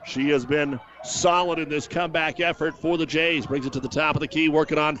 She has been solid in this comeback effort for the Jays. Brings it to the top of the key,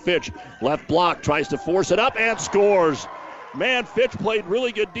 working on Fitch. Left block, tries to force it up and scores. Man, Fitch played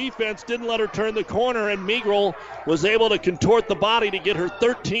really good defense, didn't let her turn the corner, and Meagrel was able to contort the body to get her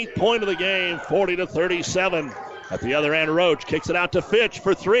 13th point of the game, 40-37. At the other end, Roach kicks it out to Fitch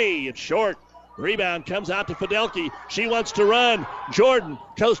for 3. It's short. Rebound comes out to Fidelki. She wants to run. Jordan,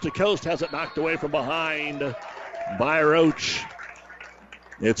 coast to coast, has it knocked away from behind by Roach.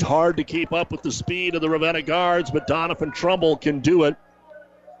 It's hard to keep up with the speed of the Ravenna guards, but Doniphantrumbull can do it.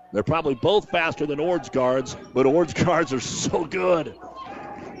 They're probably both faster than Ord's guards, but Ord's guards are so good.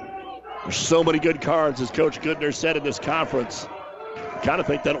 There's so many good guards, as Coach Goodner said in this conference. Kind of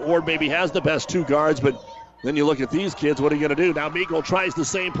think that Ord maybe has the best 2 guards, but then you look at these kids, what are you going to do? Now Meagrel tries the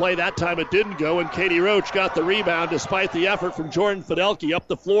same play. That time it didn't go, and Katie Roach got the rebound despite the effort from Jordan Fidelki. Up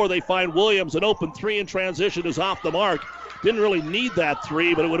the floor, they find Williams. An open 3 in transition is off the mark. Didn't really need that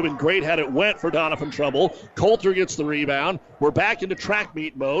 3, but it would have been great had it went for Doniphantrumbull. Coulter gets the rebound. We're back into track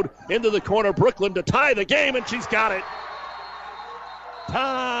meet mode. Into the corner, Brooklyn to tie the game, and she's got it.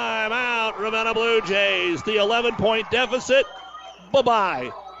 Timeout, Ravenna Blue Jays. The 11-point deficit.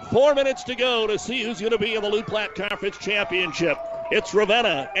 Bye-bye. 4 minutes to go to see who's going to be in the Loup Platte Conference Championship. It's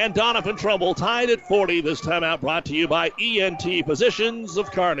Ravenna and Doniphantrumbull tied at 40. This timeout brought to you by ENT Physicians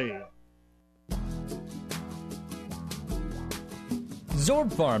of Kearney.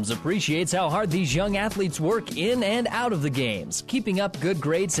 Zorb Farms appreciates how hard these young athletes work in and out of the games. Keeping up good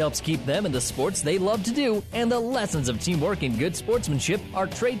grades helps keep them in the sports they love to do, and the lessons of teamwork and good sportsmanship are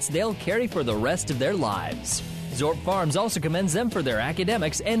traits they'll carry for the rest of their lives. Zorb Farms also commends them for their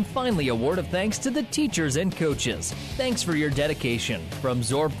academics, and finally a word of thanks to the teachers and coaches. Thanks for your dedication. From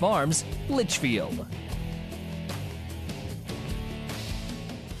Zorb Farms, Litchfield.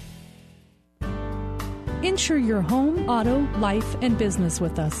 Insure your home, auto, life, and business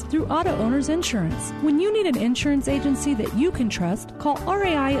with us through Auto Owners Insurance. When you need an insurance agency that you can trust, call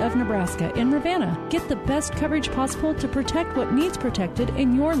RAI of Nebraska in Ravenna. Get the best coverage possible to protect what needs protected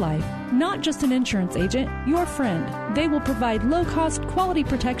in your life. Not just an insurance agent, your friend. They will provide low-cost, quality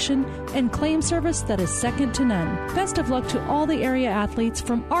protection and claim service that is second to none. Best of luck to all the area athletes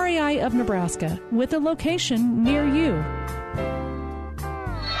from RAI of Nebraska, with a location near you.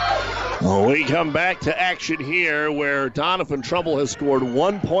 We come back to action here where Doniphantrumbull has scored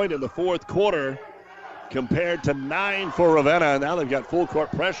 1 point in the fourth quarter compared to 9 for Ravenna. Now they've got full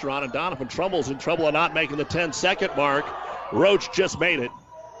court pressure on, and Doniphantrumbull's in trouble of not making the 10-second mark. Roach just made it.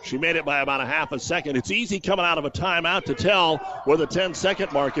 She made it by about a half a second. It's easy coming out of a timeout to tell where the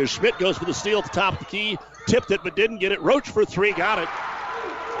 10-second mark is. Schmidt goes for the steal at the top of the key, tipped it but didn't get it. Roach for 3, got it.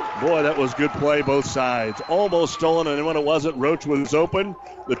 Boy, that was good play both sides. Almost stolen, and when it wasn't, Roach was open.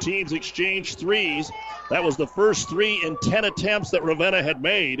 The teams exchanged threes. That was the first 3 in 10 attempts that Ravenna had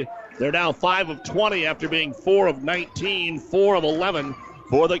made. They're now 5 of 20 after being 4 of 19, 4 of 11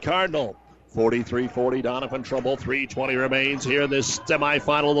 for the Cardinal. 43-40, Doniphantrumbull. 3:20 remains here in this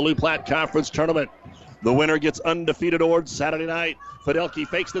semifinal of the Loup Platte Conference Tournament. The winner gets undefeated Ord Saturday night. Fidelki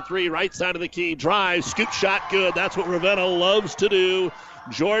fakes the 3, right side of the key, drives, scoop shot, good. That's what Ravenna loves to do.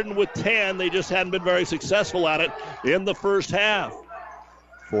 Jordan with 10. They just hadn't been very successful at it in the first half.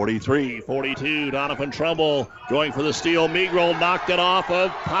 43-42, Doniphantrumbull going for the steal. Meagrel knocked it off of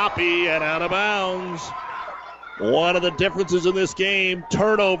Poppy and out of bounds. One of the differences in this game,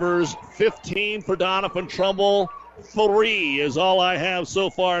 turnovers, 15 for Doniphantrumbull. 3 is all I have so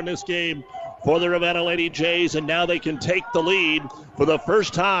far in this game for the Ravenna Lady Jays, and now they can take the lead for the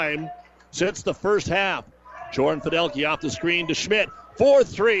first time since the first half. Jordan Fidelki off the screen to Schmidt.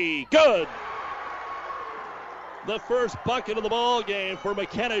 4-3, good. The first bucket of the ball game for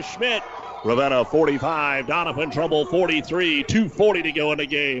McKenna Schmidt. Ravenna 45, Doniphantrumbull 43, 2:40 to go in the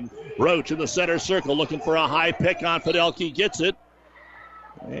game. Roach in the center circle looking for a high pick on Fidelki, gets it.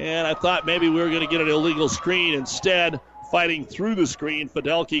 And I thought maybe we were going to get an illegal screen. Instead, fighting through the screen,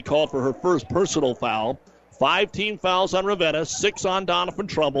 Fidelki called for her first personal foul. 5 team fouls on Ravenna, 6 on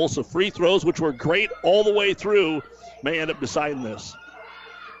Doniphantrumbull. So free throws, which were great all the way through, may end up deciding this.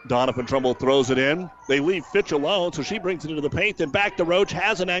 Doniphantrumbull throws it in. They leave Fitch alone, so she brings it into the paint. Then back to Roach,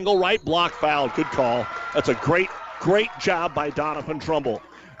 has an angle, right block foul. Good call. That's a great job by Doniphantrumbull.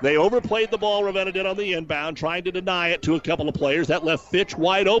 They overplayed the ball, Ravenna did on the inbound, trying to deny it to a couple of players. That left Fitch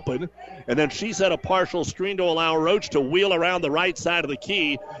wide open. And then she set a partial screen to allow Roach to wheel around the right side of the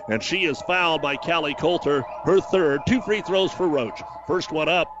key. And she is fouled by Callie Coulter, her third. 2 free throws for Roach. First one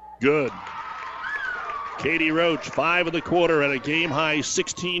up, good. Katie Roach, 5 in the quarter at a game-high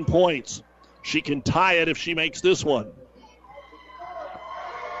 16 points. She can tie it if she makes this one.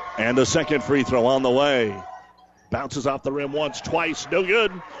 And the second free throw on the way. Bounces off the rim once, twice, no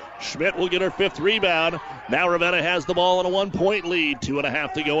good. Schmidt will get her 5th rebound. Now Ravenna has the ball in a 1-point lead.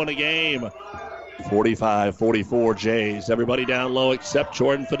 2.5 to go in the game. 45-44 Jays. Everybody down low except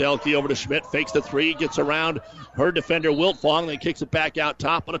Jordan Fidelki. Over to Schmidt, fakes the 3, gets around her defender Wilt Fong, then kicks it back out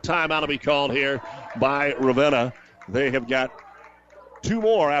top, and a timeout will be called here by Ravenna. They have got 2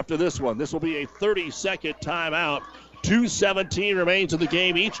 more after this one. This will be a 30-second timeout. 2:17 remains in the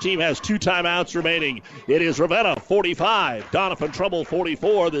game. Each team has 2 timeouts remaining. It is Ravenna 45, Doniphantrumbull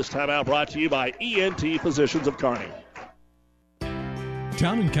 44. This timeout brought to you by ENT Physicians of Kearney.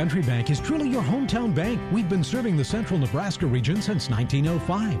 Town & Country Bank is truly your hometown bank. We've been serving the central Nebraska region since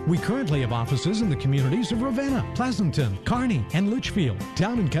 1905. We currently have offices in the communities of Ravenna, Pleasanton, Kearney, and Litchfield.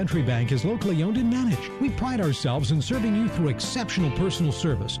 Town & Country Bank is locally owned and managed. We pride ourselves in serving you through exceptional personal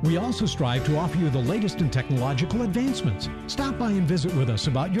service. We also strive to offer you the latest in technological advancements. Stop by and visit with us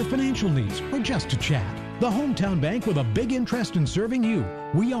about your financial needs or just to chat. The hometown bank with a big interest in serving you.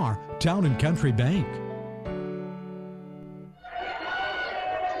 We are Town & Country Bank.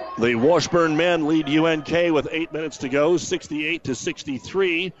 The Washburn men lead UNK with 8 minutes to go,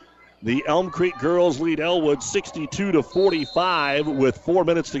 68-63. The Elm Creek girls lead Elwood 62-45 with 4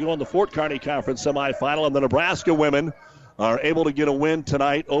 minutes to go in the Fort Kearney Conference semifinal. And the Nebraska women are able to get a win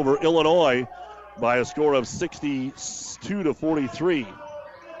tonight over Illinois by a score of 62-43.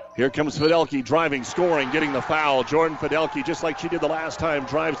 Here comes Fidelki driving, scoring, getting the foul. Jordan Fidelki, just like she did the last time,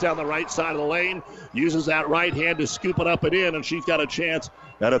 drives down the right side of the lane, uses that right hand to scoop it up and in, and she's got a chance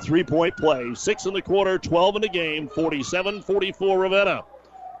at a 3-point play. 6 in the quarter, 12 in the game, 47-44 Ravenna.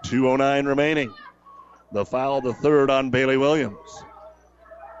 2:09 remaining. The foul, the third on Bailey Williams.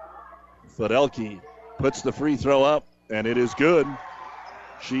 Fidelki puts the free throw up, and it is good.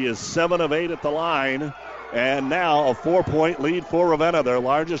 She is 7 of 8 at the line. And now a 4-point lead for Ravenna, their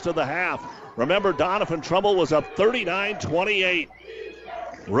largest of the half. Remember, Doniphantrumbull was up 39-28.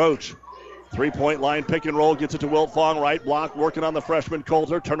 Roach, 3-point line pick and roll, gets it to Wilt Fong, right block, working on the freshman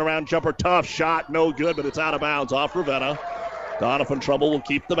Coulter. Turnaround jumper, tough shot, no good, but it's out of bounds off Ravenna. Doniphantrumbull will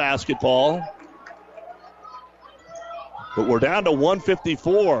keep the basketball. But we're down to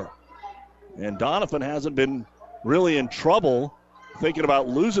 154. And Donovan hasn't been really in trouble thinking about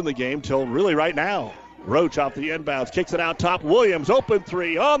losing the game till really right now. Roach off the inbounds, kicks it out top. Williams, open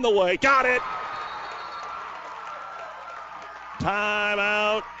 3, on the way, got it!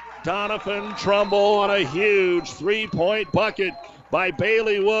 Timeout, Doniphantrumbull on a huge 3-point bucket by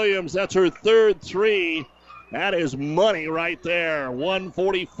Bailey Williams. That's her third 3. That is money right there.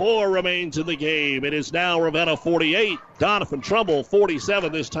 1:44 remains in the game. It is now Ravenna 48, Doniphantrumbull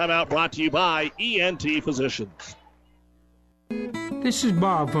 47. This timeout brought to you by ENT Physicians. This is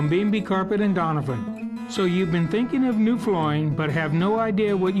Bob from B&B Carpet in Donovan. So you've been thinking of new flooring but have no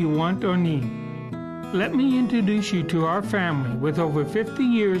idea what you want or need. Let me introduce you to our family with over 50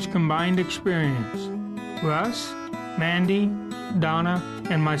 years combined experience. Russ, Mandy, Donna,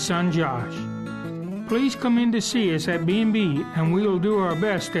 and my son Josh. Please come in to see us at B&B and we will do our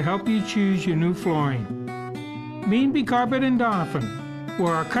best to help you choose your new flooring. B&B Carpet in Donovan,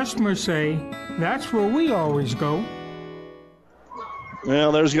 where our customers say, that's where we always go.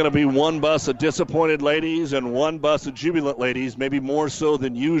 Well, there's going to be one bus of disappointed ladies and one bus of jubilant ladies, maybe more so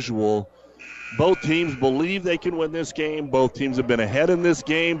than usual. Both teams believe they can win this game. Both teams have been ahead in this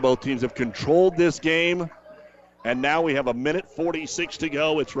game. Both teams have controlled this game. And now we have a minute 46 to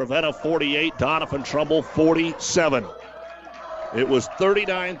go. It's Ravenna 48, Doniphantrumbull 47. It was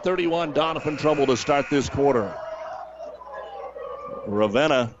 39-31 Doniphantrumbull to start this quarter.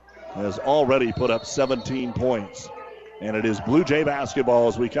 Ravenna has already put up 17 points. And it is Blue Jay basketball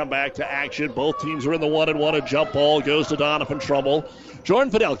as we come back to action. Both teams are in the 1-and-1. A jump ball goes to Doniphantrumbull.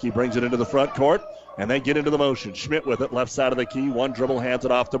 Jordan Fidelke brings it into the front court, and they get into the motion. Schmidt with it, left side of the key. One dribble, hands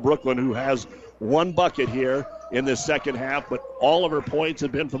it off to Brooklyn, who has one bucket here in this second half, but all of her points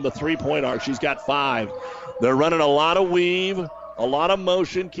have been from the three-point arc. She's got 5. They're running a lot of weave, a lot of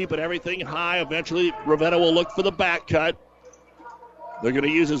motion, keeping everything high. Eventually, Ravenna will look for the back cut. They're going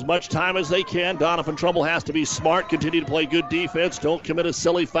to use as much time as they can. Doniphantrumbull has to be smart, continue to play good defense. Don't commit a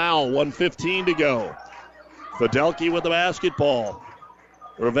silly foul. 1:15 to go. Fidelke with the basketball.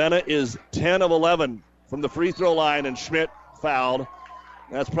 Ravenna is 10 of 11 from the free throw line, and Schmidt fouled.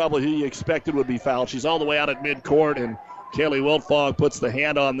 That's probably who you expected would be fouled. She's all the way out at midcourt, and Kaylee Wiltfong puts the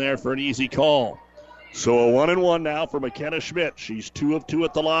hand on there for an easy call. So a 1-and-1 now for McKenna Schmidt. She's 2 of 2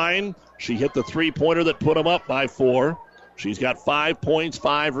 at the line. She hit the three-pointer that put them up by 4. She's got 5 points,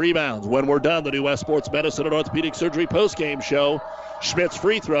 5 rebounds. When we're done, the New West Sports Medicine and Orthopedic Surgery postgame show. Schmidt's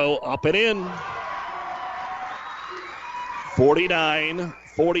free throw up and in.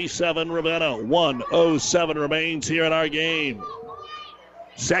 49-47 Ravenna. 1:07 remains here in our game.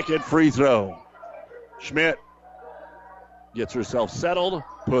 Second free throw. Schmidt gets herself settled,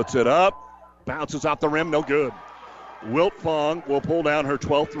 puts it up, bounces off the rim, no good. Wiltfong will pull down her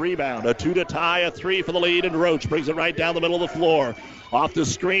 12th rebound. A 2 to tie, a 3 for the lead, and Roach brings it right down the middle of the floor. Off the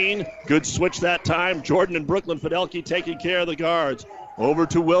screen, good switch that time. Jordan and Brooklyn Fidelke taking care of the guards. Over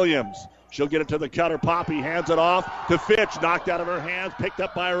to Williams. She'll get it to the cutter. Poppy hands it off to Fitch. Knocked out of her hands, picked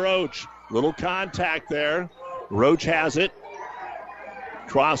up by Roach. Little contact there. Roach has it.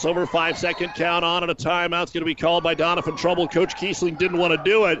 Crossover, 5-second count on, and a timeout's going to be called by Doniphantrumbull. Coach Kiesling didn't want to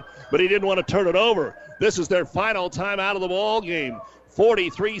do it, but he didn't want to turn it over. This is their final timeout of the ball game.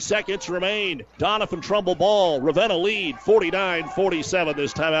 43 seconds remain. Doniphantrumbull ball. Ravenna lead 49-47.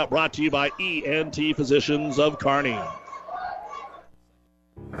 This timeout brought to you by ENT Physicians of Kearney.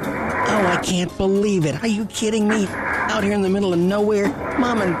 Oh, I can't believe it. Are you kidding me? Out here in the middle of nowhere,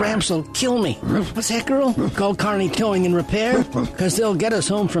 Mom and Bramps will kill me. What's that, girl? Call Kearney Towing and Repair? Because they'll get us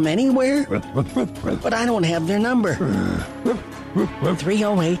home from anywhere? But I don't have their number.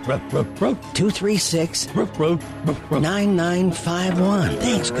 308-236-9951.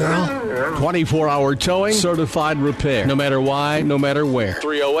 Thanks, girl. 24-hour towing, certified repair. No matter why, no matter where.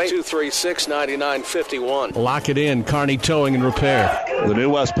 308-236-9951. Lock it in, Kearney Towing and Repair. The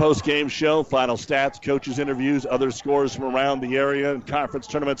New West postgame show, final stats, coaches' interviews, other scores from around the area and conference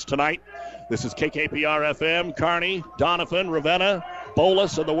tournaments tonight. This is KKPR-FM, Kearney, Doniphan, Ravenna,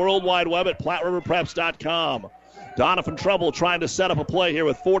 Bolus, and the World Wide Web at PlatteRiverPreps.com. Doniphantrumbull trying to set up a play here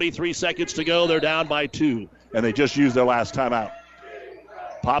with 43 seconds to go. They're down by 2, and they just used their last timeout.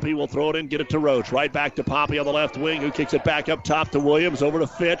 Poppy will throw it in, get it to Roach. Right back to Poppy on the left wing, who kicks it back up top to Williams, over to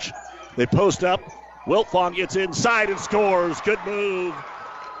Fitch. They post up. Wiltfong gets inside and scores. Good move.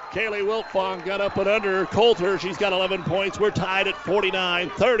 Kaylee Wiltfong got up and under Coulter. She's got 11 points. We're tied at 49.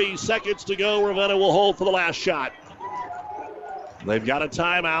 30 seconds to go. Ravenna will hold for the last shot. They've got a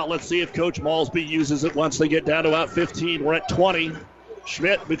timeout. Let's see if Coach Malsby uses it once they get down to about 15. We're at 20.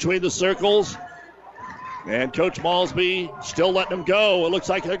 Schmidt between the circles. And Coach Malsby still letting them go. It looks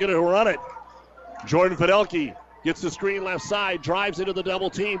like they're going to run it. Jordan Fidelke gets the screen left side, drives into the double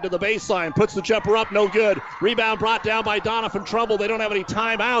team to the baseline, puts the jumper up, no good. Rebound brought down by Doniphantrumbull. They don't have any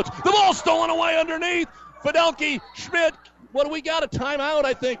timeouts. The ball stolen away underneath. Fidelke, Schmidt. What do we got? A timeout,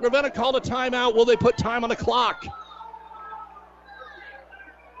 I think. Ravenna called a timeout. Will they put time on the clock?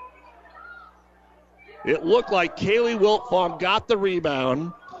 It looked like Kaylee Wiltfong got the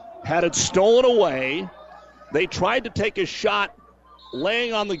rebound, had it stolen away. They tried to take a shot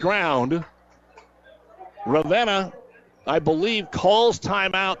laying on the ground. Ravenna, I believe, calls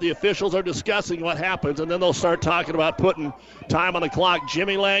timeout. The officials are discussing what happens, and then they'll start talking about putting time on the clock.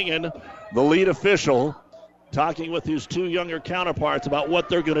 Jimmy Langen, the lead official, talking with his 2 younger counterparts about what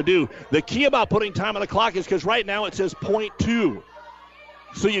they're going to do. The key about putting time on the clock is because right now it says .2.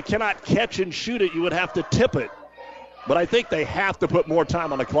 So you cannot catch and shoot it. You would have to tip it. But I think they have to put more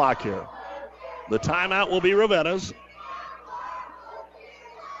time on the clock here. The timeout will be Ravenna's.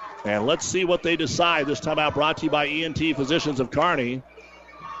 And let's see what they decide. This timeout brought to you by ENT Physicians of Kearney.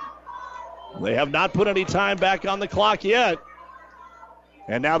 They have not put any time back on the clock yet.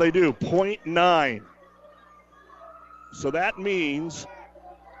 And now they do. .9. So that means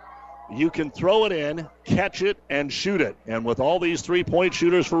you can throw it in, catch it, and shoot it. And with all these three-point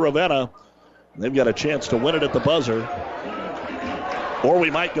shooters for Ravenna, They've got a chance to win it at the buzzer. Or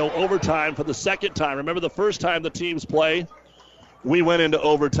we might go overtime for the second time. Remember the first time the teams play, we went into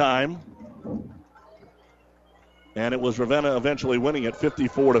overtime. And it was Ravenna eventually winning it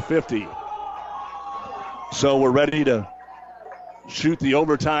 54-50. So we're ready to shoot the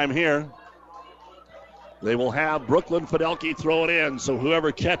overtime here. They will have Brooklyn Fidelki throw it in, so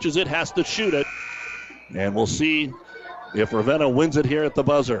whoever catches it has to shoot it. And we'll see if Ravenna wins it here at the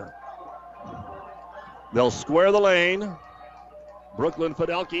buzzer. They'll square the lane. Brooklyn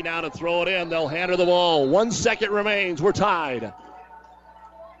Fidelki now to throw it in. They'll hand her the ball. 1 second remains. We're tied.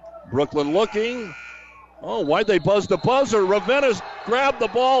 Brooklyn looking. Oh, why'd they buzz the buzzer? Ravenna's grabbed the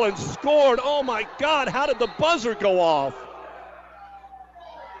ball and scored. Oh, my God, how did the buzzer go off?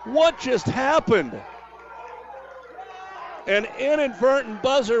 What just happened? An inadvertent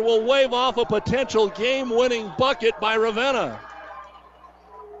buzzer will wave off a potential game-winning bucket by Ravenna.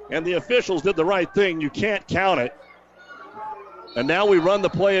 And the officials did the right thing. You can't count it. And now we run the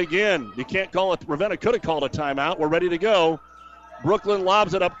play again. You can't call it. Ravenna could have called a timeout. We're ready to go. Brooklyn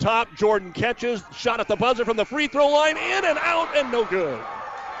lobs it up top. Jordan catches. Shot at the buzzer from the free throw line. In and out and no good.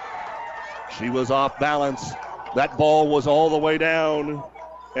 She was off balance. That ball was all the way down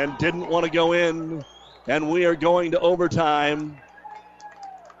and didn't want to go in. And we are going to overtime.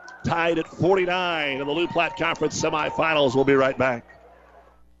 Tied at 49 in the Lou Platte Conference semifinals. We'll be right back.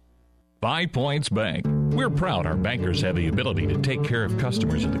 5 Points Bank. We're proud our bankers have the ability to take care of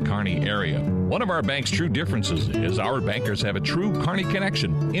customers in the Kearney area. One of our bank's true differences is our bankers have a true Kearney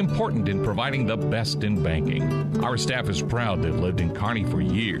connection, important in providing the best in banking. Our staff is proud they've lived in Kearney for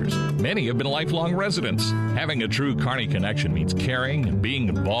years. Many have been lifelong residents. Having a true Kearney connection means caring and being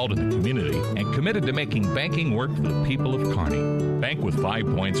involved in the community and committed to making banking work for the people of Kearney. Bank with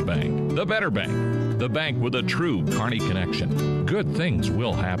 5 Points Bank. The better bank. The bank with a true Kearney connection. Good things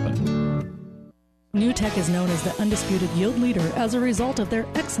will happen. New Tech is known as the undisputed yield leader as a result of their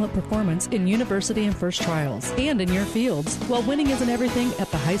excellent performance in university and first trials and in your fields. While winning isn't everything at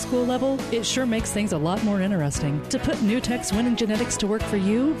the high school level, it sure makes things a lot more interesting. To put New Tech's winning genetics to work for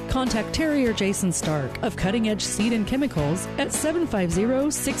you, contact Terry or Jason Stark of Cutting Edge Seed and Chemicals at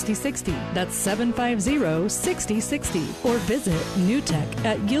 750-6060. That's 750-6060. Or visit newtech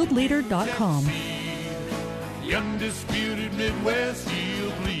at yieldleader.com. The undisputed Midwest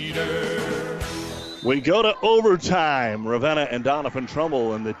yield leader. We go to overtime. Ravenna and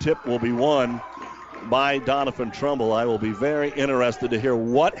Doniphantrumbull, and the tip will be won by Doniphantrumbull. I will be very interested to hear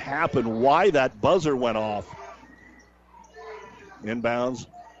what happened, why that buzzer went off. Inbounds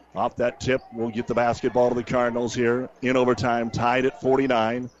off that tip. We'll get the basketball to the Cardinals here in overtime, tied at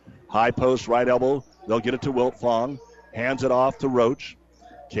 49. High post, right elbow. They'll get it to Wiltfong. Hands it off to Roach.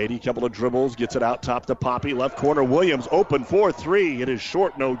 Katie, couple of dribbles, gets it out top to Poppy. Left corner, Williams open for three. It is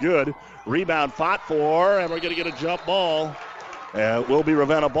short, no good. Rebound fought for, and we're going to get a jump ball. It will be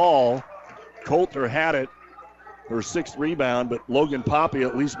Ravenna ball. Coulter had it, her sixth rebound, but Logan Poppy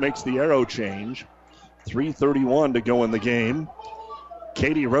at least makes the arrow change. 3:31 to go in the game.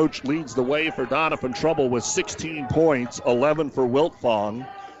 Katie Roach leads the way for Doniphantrumbull with 16 points, 11 for Wiltfong.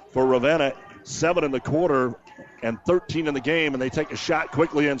 For Ravenna, 7 in the quarter and 13 in the game, and they take a shot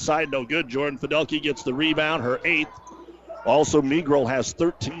quickly inside, no good. Jordan Fidelki gets the rebound, her 8th. Also, Megrel has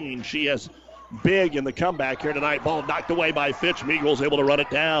 13. She has big in the comeback here tonight. Ball knocked away by Fitch. Megrel's able to run it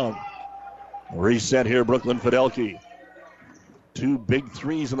down. Reset here, Brooklyn Fidelki. 2 big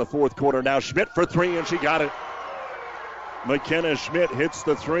threes in the fourth quarter. Now Schmidt for 3, and she got it. McKenna Schmidt hits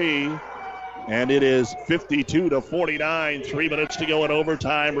the 3, and it is 52-49. 3 minutes to go in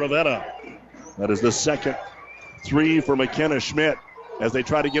overtime, Ravenna. That is the second 3 for McKenna Schmidt as they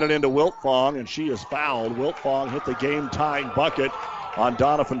try to get it into Wiltfong, and she is fouled. Wiltfong hit the game-tying bucket on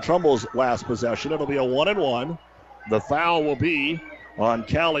Doniphantrumbull's last possession. It'll be a 1-and-1. The foul will be on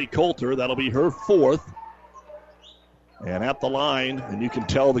Callie Coulter. That'll be her 4th. And at the line, and you can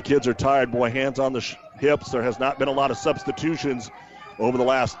tell the kids are tired. Boy, hands on the hips. There has not been a lot of substitutions over the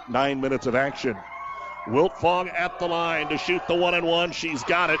last 9 minutes of action. Wiltfong at the line to shoot the 1-and-1. She's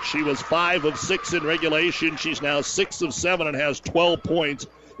got it. She was 5 of 6 in regulation. She's now 6 of 7 and has 12 points.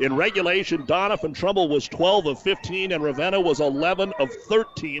 In regulation, Doniphantrumbull was 12 of 15, and Ravenna was 11 of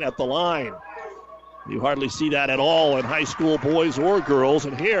 13 at the line. You hardly see that at all in high school boys or girls.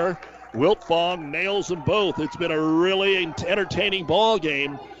 And here, Wiltfong nails them both. It's been a really entertaining ball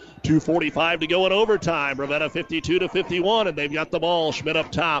game. 2:45 to go in overtime. Ravenna 52-51, and they've got the ball. Schmidt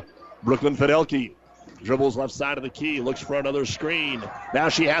up top. Brooklyn Fidelki dribbles left side of the key, looks for another screen. Now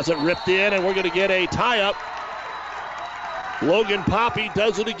she has it ripped in, and we're going to get a tie-up. Logan Poppy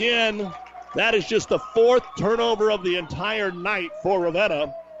does it again. That is just the 4th turnover of the entire night for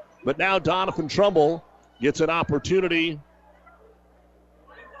Ravenna. But now Doniphantrumbull gets an opportunity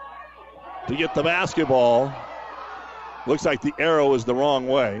to get the basketball. Looks like the arrow is the wrong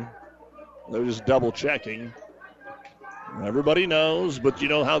way. They're just double checking. Everybody knows, but you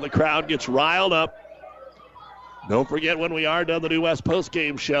know how the crowd gets riled up. Don't forget when we are done the New West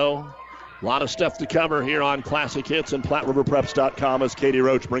postgame show. A lot of stuff to cover here on Classic Hits and PlatteRiverPreps.com as Katie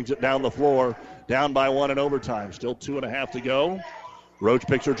Roach brings it down the floor. Down by 1 in overtime. Still 2.5 to go. Roach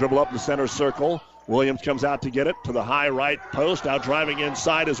picks her dribble up the center circle. Williams comes out to get it to the high right post. Now driving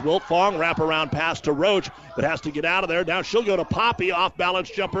inside is Wiltfong. Wraparound pass to Roach, but has to get out of there. Now she'll go to Poppy. Off-balance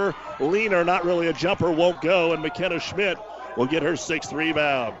jumper. Leaner, not really a jumper, won't go. And McKenna Schmidt will get her 6th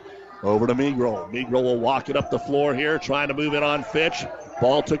rebound. Over to Meagrel. Meagrel will walk it up the floor here, trying to move it on Fitch.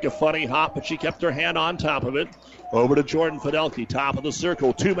 Ball took a funny hop, but she kept her hand on top of it. Over to Jordan Fidelki, top of the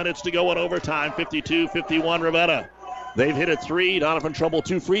circle. 2 minutes to go in overtime. 52-51 Ravenna. They've hit a 3. Doniphantrumbull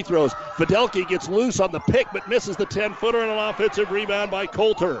 2 free throws. Fidelki gets loose on the pick, but misses the 10-footer and an offensive rebound by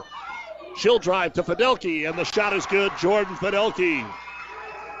Coulter. She'll drive to Fidelki, and the shot is good. Jordan Fidelki.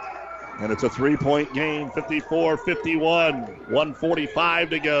 And it's a 3-point game, 54-51. 1:45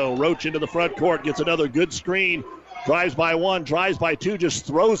 to go. Roach into the front court, gets another good screen. Drives by 1, drives by 2, just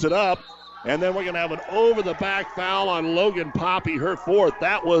throws it up. And then we're going to have an over-the-back foul on Logan Poppy, her 4th.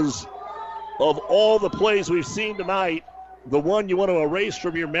 That was, of all the plays we've seen tonight, the one you want to erase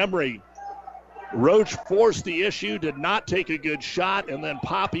from your memory. Roach forced the issue, did not take a good shot, and then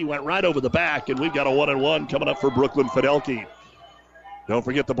Poppy went right over the back, and we've got a 1-and-1 coming up for Brooklyn Fidelki. Don't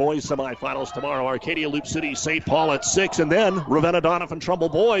forget the boys semifinals tomorrow. Arcadia, Loop City, St. Paul at 6, and then Ravenna,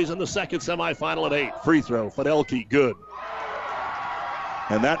 Doniphantrumbull boys in the second semifinal at 8. Free throw, Fidelki, good.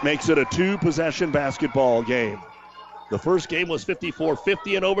 And that makes it a 2-possession basketball game. The first game was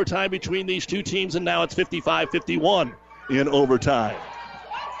 54-50 in overtime between these two teams, and now it's 55-51 in overtime.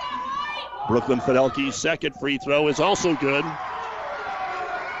 Brooklyn Fidelki's second free throw is also good.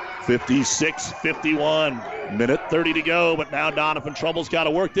 56-51. Minute 30 to go, but now Doniphantrumbull's got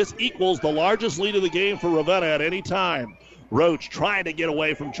to work. This equals the largest lead of the game for Ravenna at any time. Roach trying to get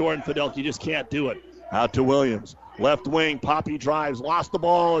away from Jordan Fidelki, just can't do it. Out to Williams. Left wing, Poppy drives, lost the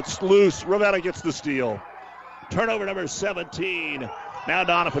ball, it's loose. Ravenna gets the steal. Turnover number 17. Now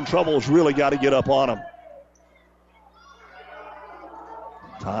Doniphantrumbull's really got to get up on him.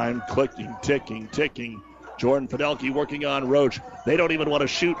 Time clicking, ticking. Jordan Fidelki working on Roach. They don't even want to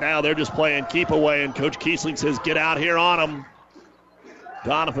shoot now. They're just playing keep away, and Coach Kiesling says, get out here on them.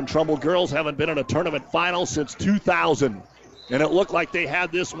 Doniphantrumbull girls haven't been in a tournament final since 2000, and it looked like they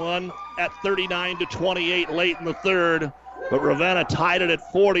had this one at 39-28 late in the third, but Ravenna tied it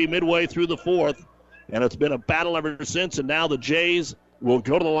at 40 midway through the fourth, and it's been a battle ever since, and now the Jays will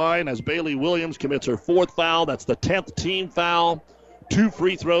go to the line as Bailey Williams commits her 4th foul. That's the 10th team foul. 2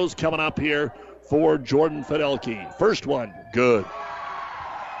 free throws coming up here for Jordan Fidelki. First one, good.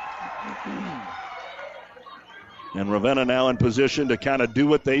 And Ravenna now in position to kind of do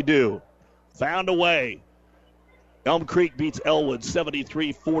what they do. Found a way. Elm Creek beats Elwood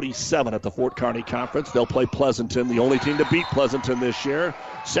 73-47 at the Fort Kearney Conference. They'll play Pleasanton, the only team to beat Pleasanton this year.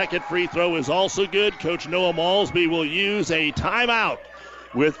 Second free throw is also good. Coach Noah Malsby will use a timeout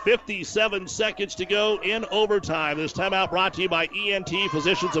with 57 seconds to go in overtime. This timeout brought to you by ENT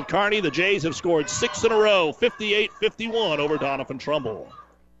Physicians of Kearney. The Jays have scored 6 in a row, 58-51 over Doniphantrumbull.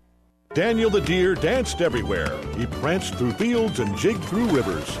 Daniel the deer danced everywhere. He pranced through fields and jigged through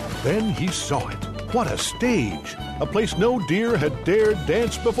rivers. Then he saw it. What a stage! A place no deer had dared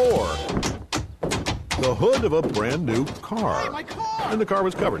dance before. The hood of a brand new car. Hey, my car! And the car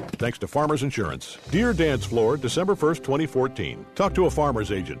was covered, thanks to Farmers Insurance. Deer Dance Floor, December 1st, 2014. Talk to a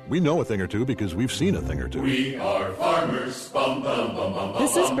farmer's agent. We know a thing or two because we've seen a thing or two. We are farmers. Bum, bum, bum, bum,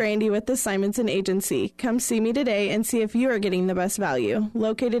 This is Brandy with the Simonson Agency. Come see me today and see if you are getting the best value.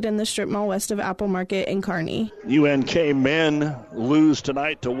 Located in the strip mall west of Apple Market in Kearney. UNK men lose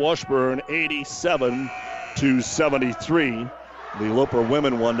tonight to Washburn 87-73. The Loper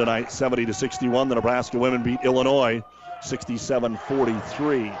women won tonight 70-61. The Nebraska women beat Illinois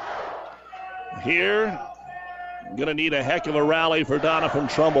 67-43. Here, going to need a heck of a rally for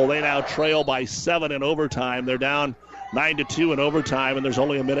Doniphantrumbull. They now trail by 7 in overtime. They're down 9-2 in overtime, and there's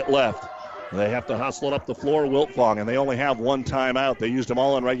only a minute left. They have to hustle it up the floor, Wiltfong, and they only have one timeout. They used them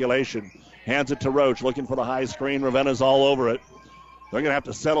all in regulation. Hands it to Roach, looking for the high screen. Ravenna's all over it. They're going to have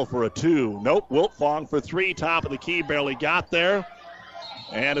to settle for a 2. Nope, Wiltfong for 3, top of the key, barely got there.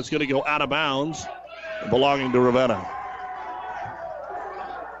 And it's going to go out of bounds, belonging to Ravenna.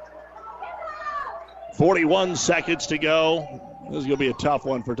 41 seconds to go. This is going to be a tough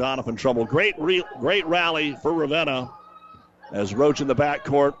one for Doniphantrumbull. Great rally for Ravenna. As Roach in the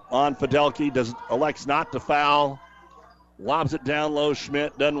backcourt on Fidelki, elects not to foul. Lobs it down low.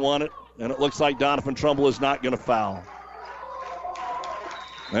 Schmidt doesn't want it. And it looks like Doniphantrumbull is not going to foul.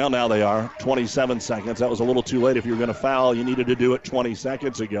 Well, now they are. 27 seconds. That was a little too late. If you were going to foul, you needed to do it 20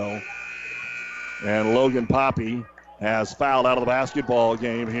 seconds ago. And Logan Poppy has fouled out of the basketball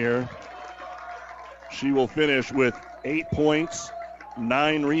game here. She will finish with 8 points,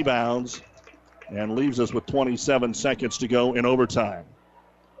 9 rebounds, and leaves us with 27 seconds to go in overtime.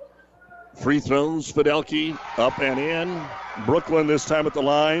 Free throws, Fidelki up and in. Brooklyn this time at the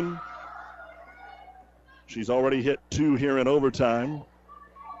line. She's already hit 2 here in overtime.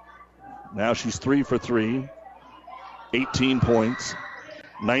 Now she's 3 for 3. 18 points,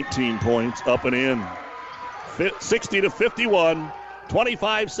 19 points, up and in. 60-51,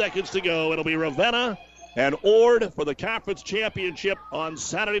 25 seconds to go. It'll be Ravenna and Ord for the conference championship on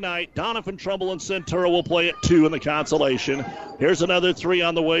Saturday night. Doniphantrumbull and Centura will play at 2 in the consolation. Here's another 3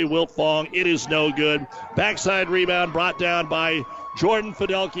 on the way. Wiltfong, it is no good. Backside rebound brought down by Jordan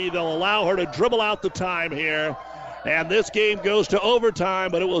Fidelki. They'll allow her to dribble out the time here. And this game goes to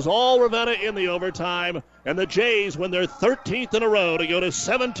overtime, but it was all Ravenna in the overtime. And the Jays win their 13th in a row to go to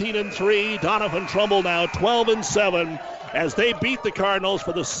 17-3. Doniphantrumbull now 12-7 as they beat the Cardinals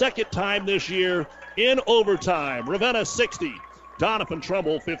for the second time this year in overtime. Ravenna 60,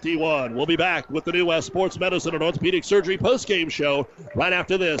 Doniphantrumbull 51. We'll be back with the New West Sports Medicine and Orthopedic Surgery postgame show right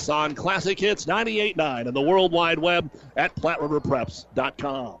after this on Classic Hits 98.9 and the World Wide Web at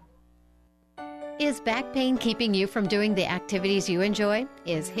PlatteRiverPreps.com. Is back pain keeping you from doing the activities you enjoy?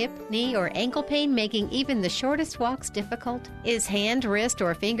 Is hip, knee, or ankle pain making even the shortest walks difficult? Is hand, wrist,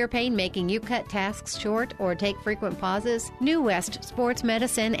 or finger pain making you cut tasks short or take frequent pauses? New West Sports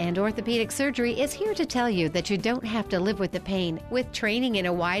Medicine and Orthopedic Surgery is here to tell you that you don't have to live with the pain. With training in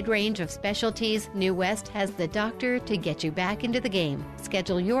a wide range of specialties, New West has the doctor to get you back into the game.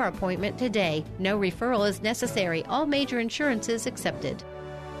 Schedule your appointment today. No referral is necessary. All major insurances accepted.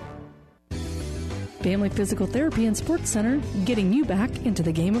 Family Physical Therapy and Sports Center, getting you back into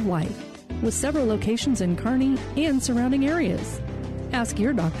the game of life, with several locations in Kearney and surrounding areas. Ask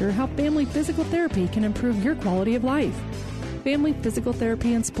your doctor how Family Physical Therapy can improve your quality of life. Family Physical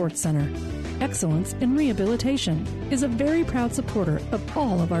Therapy and Sports Center, excellence in rehabilitation, is a very proud supporter of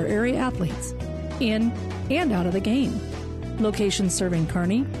all of our area athletes, in and out of the game. Locations serving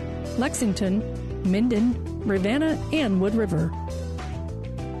Kearney, Lexington, Minden, Ravenna, and Wood River.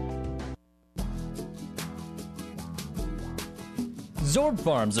 Zorb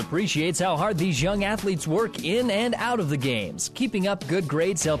Farms appreciates how hard these young athletes work in and out of the games. Keeping up good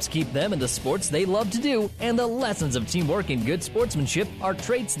grades helps keep them in the sports they love to do, and the lessons of teamwork and good sportsmanship are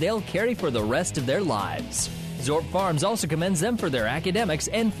traits they'll carry for the rest of their lives. Zorb Farms also commends them for their academics,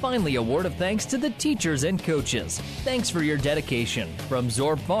 and finally a word of thanks to the teachers and coaches. Thanks for your dedication. From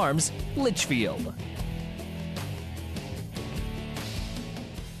Zorb Farms, Litchfield.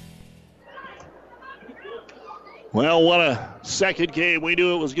 Well, what a second game. We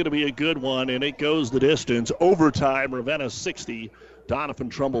knew it was going to be a good one, and it goes the distance. Overtime, Ravenna 60,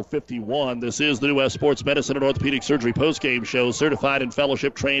 Doniphantrumbull 51. This is the New West Sports Medicine and Orthopedic Surgery postgame show. Certified and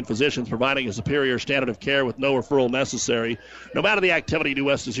fellowship-trained physicians providing a superior standard of care with no referral necessary. No matter the activity, New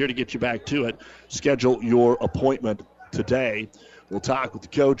West is here to get you back to it. Schedule your appointment today. We'll talk with the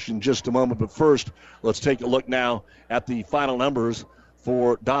coach in just a moment, but first, let's take a look now at the final numbers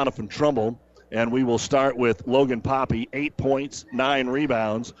for Doniphantrumbull. And we will start with Logan Poppy, 8 points, 9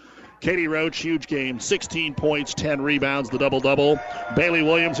 rebounds. Katie Roach, huge game, 16 points, 10 rebounds, the double-double. Bailey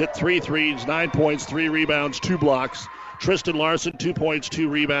Williams hit 3 threes, 9 points, 3 rebounds, 2 blocks. Tristan Larson, 2 points, 2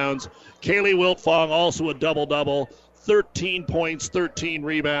 rebounds. Kaylee Wiltfong, also a double-double, 13 points, 13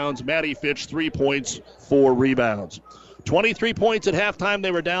 rebounds. Maddie Fitch, 3 points, 4 rebounds. 23 points at halftime.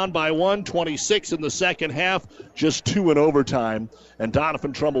 They were down by 1, 26 in the second half, just 2 in overtime. And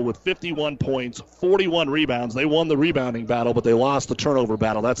Doniphantrumbull with 51 points, 41 rebounds. They won the rebounding battle, but they lost the turnover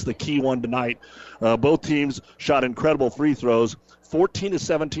battle. That's the key one tonight. Both teams shot incredible free throws. 14 of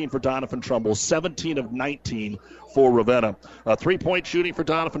 17 for Doniphantrumbull, 17 of 19 for Ravenna. 3-point shooting for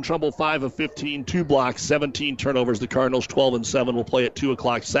Doniphantrumbull, 5 of 15, 2 blocks, 17 turnovers. The Cardinals 12-7 will play at 2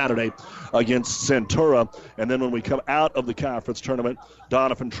 o'clock Saturday against Centura. And then when we come out of the conference tournament,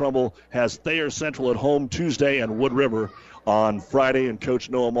 Doniphantrumbull has Thayer Central at home Tuesday and Wood River on Friday. And Coach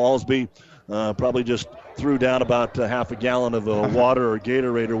Noah Malsby probably just threw down about half a gallon of water or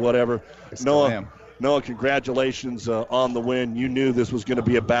Gatorade or whatever. Noah, congratulations on the win. You knew this was going to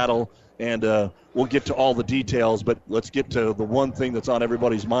be a battle, and we'll get to all the details, but let's get to the one thing that's on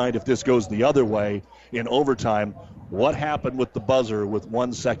everybody's mind. If this goes the other way in overtime, what happened with the buzzer with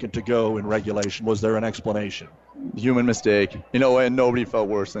 1 second to go in regulation? Was there an explanation? human mistake. And nobody felt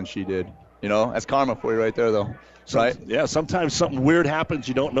worse than she did. That's karma for you right there, though. Right? Yeah, sometimes something weird happens.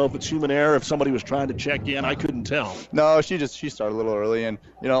 You don't know if it's human error, if somebody was trying to check in. I couldn't tell. No, she started a little early, and,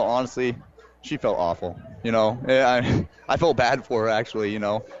 honestly, she felt awful. I felt bad for her, actually, and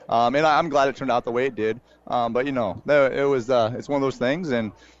I'm glad it turned out the way it did. But, it was it's one of those things,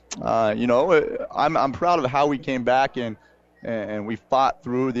 and, I'm proud of how we came back and we fought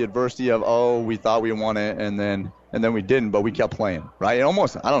through the adversity of, we thought we won it, and then we didn't, but we kept playing, right? It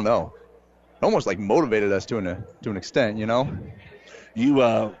almost, I don't know, almost like motivated us to an extent, You,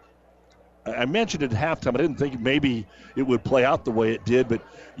 I mentioned at halftime, I didn't think maybe it would play out the way it did, but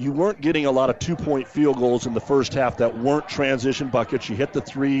you weren't getting a lot of 2-point field goals in the first half that weren't transition buckets. You hit the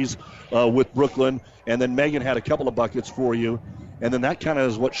threes with Brooklyn, and then Megan had a couple of buckets for you. And then that kind of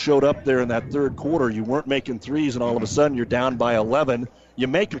is what showed up there in that third quarter. You weren't making threes, and all of a sudden you're down by 11. You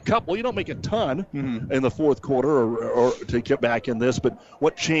make a couple. You don't make a ton in the fourth quarter or to get back in this. But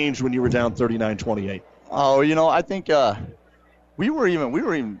what changed when you were down 39-28? Oh, I think we were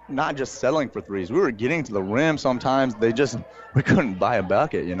even not just settling for threes. We were getting to the rim sometimes. We couldn't buy a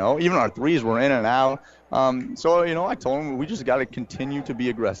bucket, Even our threes were in and out. So, I told them we just got to continue to be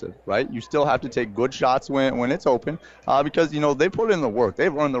aggressive, right? You still have to take good shots when it's open because, they put in the work.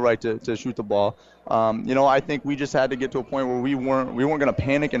 They've earned the right to shoot the ball. I think we just had to get to a point where we weren't going to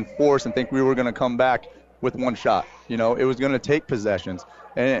panic and force and think we were going to come back with one shot. It was going to take possessions.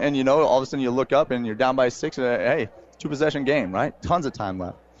 And all of a sudden you look up and you're down by 6. Hey, 2-possession game, right? Tons of time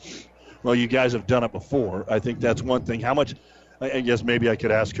left. Well, you guys have done it before. I think that's one thing. How much – I guess maybe I could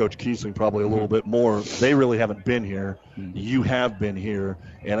ask Coach Kiesling probably a little bit more. They really haven't been here. You have been here.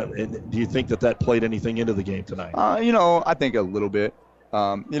 And do you think that played anything into the game tonight? I think a little bit.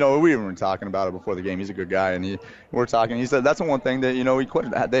 We were talking about it before the game. He's a good guy, and we're talking. He said that's the one thing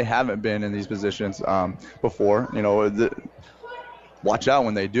that they haven't been in these positions before. Watch out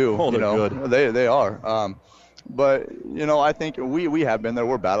when they do. Oh, they're good. They are. But I think we have been there.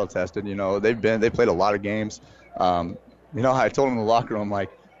 We're battle tested. They played a lot of games. I told them in the locker room, like,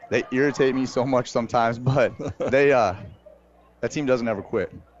 they irritate me so much sometimes, but that team doesn't ever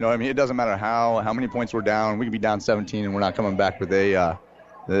quit. It doesn't matter how many points we're down. We could be down 17 and we're not coming back, but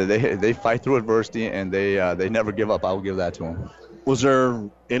they fight through adversity and they never give up. I will give that to them. Was there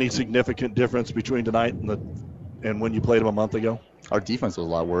any significant difference between tonight and when you played them a month ago? Our defense was a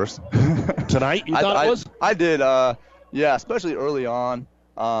lot worse. Tonight, you thought it was? I did. Yeah, especially early on.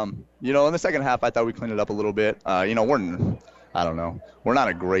 In the second half, I thought we cleaned it up a little bit. We're not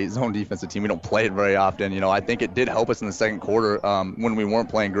a great zone defensive team. We don't play it very often. I think it did help us in the second quarter when we weren't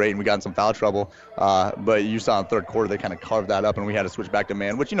playing great and we got in some foul trouble. But you saw in the third quarter they kind of carved that up and we had to switch back to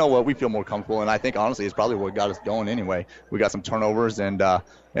man, which, we feel more comfortable. And I think, honestly, it's probably what got us going anyway. We got some turnovers and,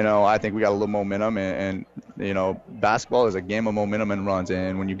 I think we got a little momentum. And basketball is a game of momentum and runs.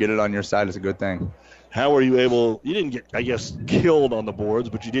 And when you get it on your side, it's a good thing. How were you able – you didn't get, I guess, killed on the boards,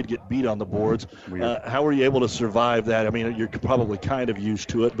 but you did get beat on the boards. How were you able to survive that? I mean, you're probably kind of used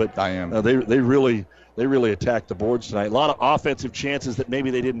to it, but I am. They really attacked the boards tonight. A lot of offensive chances that maybe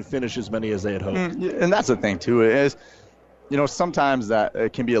they didn't finish as many as they had hoped. And that's the thing, too, is sometimes that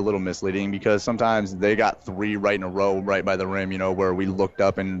it can be a little misleading because sometimes they got 3 right in a row right by the rim, where we looked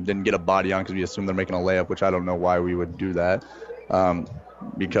up and didn't get a body on because we assumed they're making a layup, which I don't know why we would do that.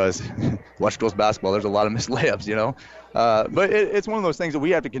 Because West Coast basketball, there's a lot of missed layups, But it's one of those things that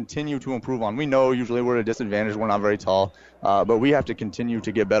we have to continue to improve on. We know usually we're at a disadvantage. We're not very tall. But we have to continue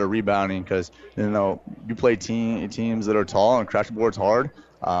to get better rebounding because, you play teams that are tall and crash the boards hard.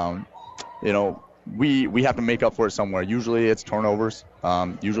 We have to make up for it somewhere. Usually it's turnovers.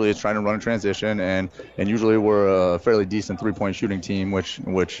 Usually it's trying to run a transition. And usually we're a fairly decent three-point shooting team, which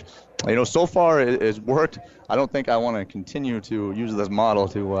so far it's worked. I don't think I want to continue to use this model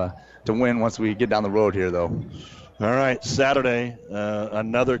to win once we get down the road here, though. All right, Saturday,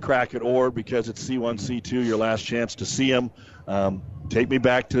 another crack at Ord because it's C1, C2, your last chance to see them. Take me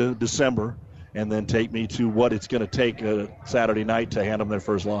back to December, and then take me to what it's going to take Saturday night to hand them their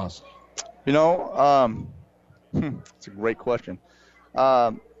first loss. It's a great question.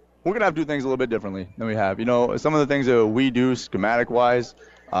 We're going to have to do things a little bit differently than we have. Some of the things that we do schematic-wise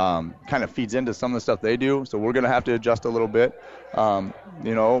kind of feeds into some of the stuff they do, so we're going to have to adjust a little bit. We're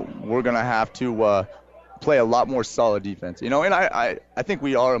going to have to play a lot more solid defense. And I think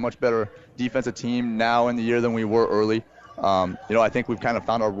we are a much better defensive team now in the year than we were early. I think we've kind of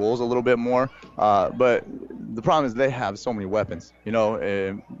found our roles a little bit more. But the problem is they have so many weapons.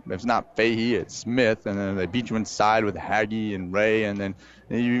 If it's not Fahey, it's Smith, and then they beat you inside with Haggy and Ray, and then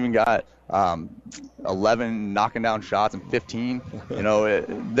you even got 11 knocking down shots and 15.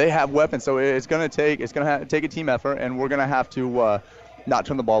 They have weapons, so it's going to take a team effort, and we're going to have to not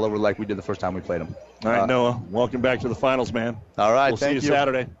turn the ball over like we did the first time we played them. All right, Noah, welcome back to the finals, man. All right, we'll see you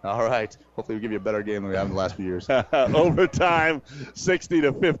Saturday. All right. Hopefully we give you a better game than we have in the last few years. Overtime,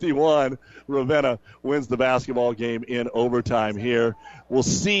 60-51. Ravenna wins the basketball game in overtime here. We'll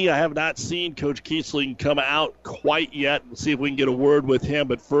see. I have not seen Coach Kiesling come out quite yet. We'll see if we can get a word with him.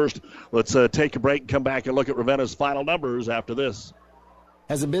 But first, let's take a break and come back and look at Ravenna's final numbers after this.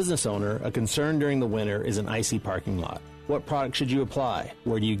 As a business owner, a concern during the winter is an icy parking lot. What product should you apply?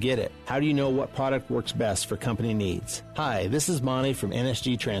 Where do you get it? How do you know what product works best for company needs? Hi, this is Monty from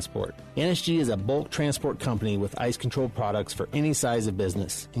NSG Transport. NSG is a bulk transport company with ice-controlled products for any size of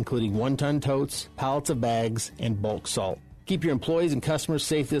business, including one-ton totes, pallets of bags, and bulk salt. Keep your employees and customers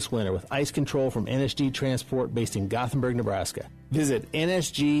safe this winter with ice control from NSG Transport based in Gothenburg, Nebraska. Visit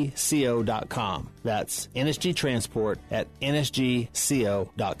nsgco.com. That's NSG Transport at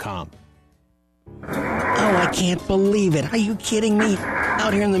nsgco.com. Oh, I can't believe it. Are you kidding me?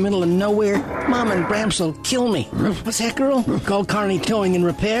 Out here in the middle of nowhere, Mom and Bramps will kill me. What's that, girl? Call Carney Towing and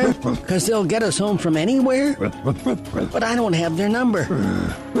Repair? Because they'll get us home from anywhere? But I don't have their number.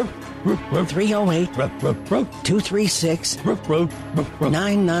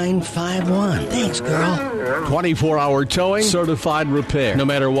 308-236-9951. Thanks, girl. 24-hour towing, certified repair. No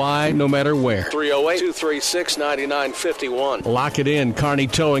matter why, no matter where. 308-236-9951. Lock it in, Carney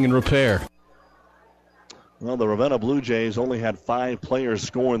Towing and Repair. Well, the Ravenna Blue Jays only had 5 players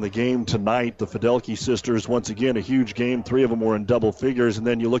score in the game tonight. The Fidelki sisters, once again, a huge game. 3 of them were in double figures. And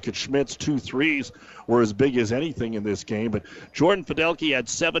then you look at Schmidt's 2 threes were as big as anything in this game. But Jordan Fidelki had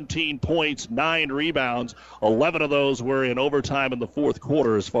 17 points, 9 rebounds. 11 of those were in overtime in the fourth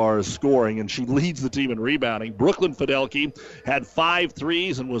quarter as far as scoring. And she leads the team in rebounding. Brooklyn Fidelki had 5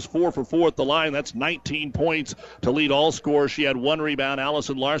 threes and was 4 for 4 at the line. That's 19 points to lead all scorers. She had 1 rebound.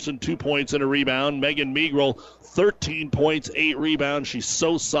 Allison Larson, 2 points and a rebound. Megan Meagrel, 13 points, 8 rebounds. She's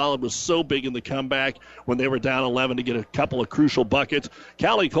so solid, was so big in the comeback when they were down 11 to get a couple of crucial buckets.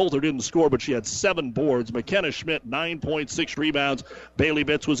 Callie Coulter didn't score, but she had 7 boards. McKenna Schmidt, 9 points, 6 rebounds. Bailey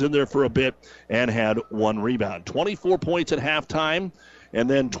Bitts was in there for a bit and had 1 rebound. 24 points at halftime, and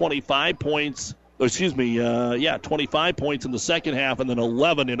then 25 points. 25 points in the second half, and then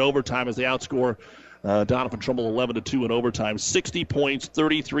 11 in overtime as they outscore Doniphantrumbull 11-2 in overtime. 60 points,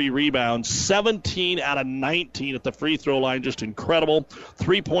 33 rebounds, 17 out of 19 at the free throw line. Just incredible.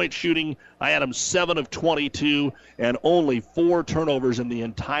 3-point shooting, I had them 7 of 22, and only 4 turnovers in the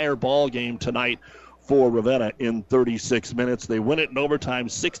entire ball game tonight for Ravenna in 36 minutes. They win it in overtime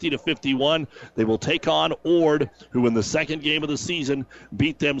 60-51. They will take on Ord, who in the second game of the season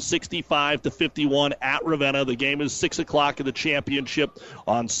beat them 65-51 at Ravenna. The game is 6 o'clock in the championship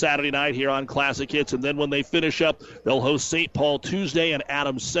on Saturday night here on Classic Hits. And then when they finish up, they'll host St. Paul Tuesday and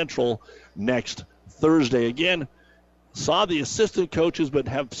Adams Central next Thursday. Again, saw the assistant coaches, but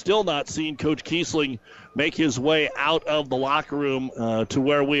have still not seen Coach Kiesling make his way out of the locker room to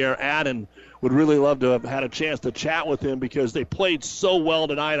where we are at, and would really love to have had a chance to chat with him because they played so well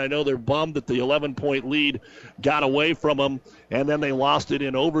tonight. I know they're bummed that the 11-point lead got away from them, and then they lost it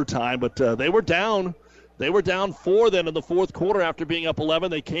in overtime. But they were down. They were down 4 then in the fourth quarter after being up 11.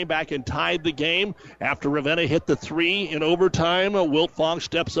 They came back and tied the game after Ravenna hit the 3 in overtime. Wilt Fong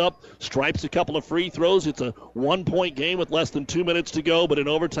steps up, stripes a couple of free throws. It's a 1-point game with less than 2 minutes to go. But in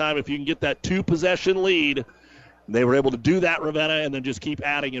overtime, if you can get that 2-possession lead, they were able to do that, Ravenna, and then just keep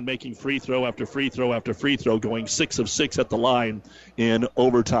adding and making free throw after free throw after free throw, going 6 of 6 at the line in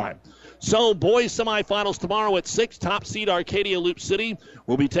overtime. So, boys semifinals tomorrow at 6. Top seed Arcadia Loop City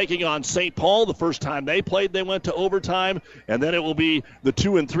will be taking on St. Paul. The first time they played, they went to overtime. And then it will be the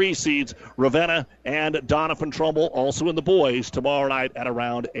 2 and 3 seeds, Ravenna and Doniphantrumbull, also in the boys, tomorrow night at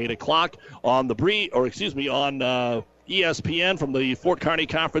around 8 o'clock on on ESPN from the Fort Kearney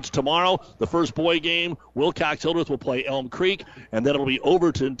Conference tomorrow. The first boy game, Wilcox-Hildreth will play Elm Creek, and then it'll be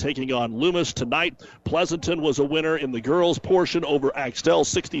Overton taking on Loomis tonight. Pleasanton was a winner in the girls' portion over Axtell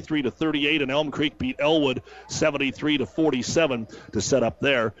 63-38, and Elm Creek beat Elwood 73-47 to set up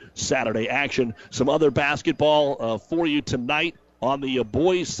their Saturday action. Some other basketball for you tonight on the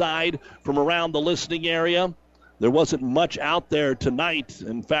boys' side from around the listening area. There wasn't much out there tonight.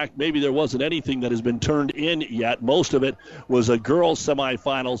 In fact, maybe there wasn't anything that has been turned in yet. Most of it was a girls'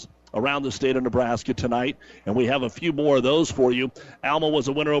 semifinals around the state of Nebraska tonight, and we have a few more of those for you. Alma was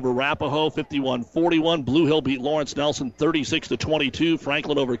a winner over Arapahoe, 51-41. Blue Hill beat Lawrence Nelson 36-22.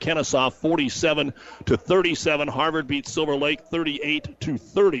 Franklin over Kennesaw, 47-37. Harvard beat Silver Lake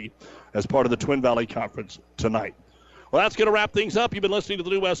 38-30 as part of the Twin Valley Conference tonight. Well, that's going to wrap things up. You've been listening to the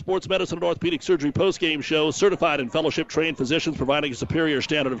New West Sports Medicine and Orthopedic Surgery postgame show. Certified and fellowship-trained physicians providing a superior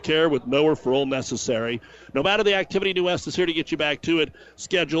standard of care with no referral necessary. No matter the activity, New West is here to get you back to it.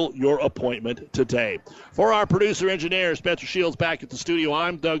 Schedule your appointment today. For our producer-engineer, Spencer Shields, back at the studio,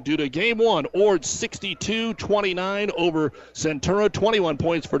 I'm Doug Duda. Game 1, Ord 62-29 over Centura. 21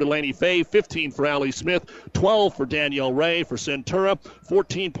 points for Delaney Fay, 15 for Allie Smith, 12 for Danielle Ray for Centura,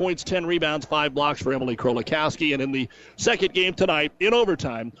 14 points, 10 rebounds, 5 blocks for Emily Krolakowski. And in the second game tonight, in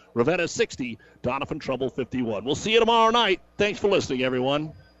overtime, Ravenna 60, Doniphantrumbull 51. We'll see you tomorrow night. Thanks for listening,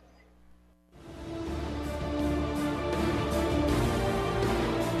 everyone.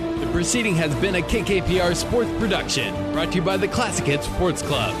 The proceeding has been a KKPR sports production, brought to you by the Classic Hits Sports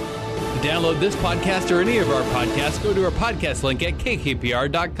Club. To download this podcast or any of our podcasts, go to our podcast link at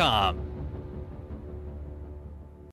kkpr.com.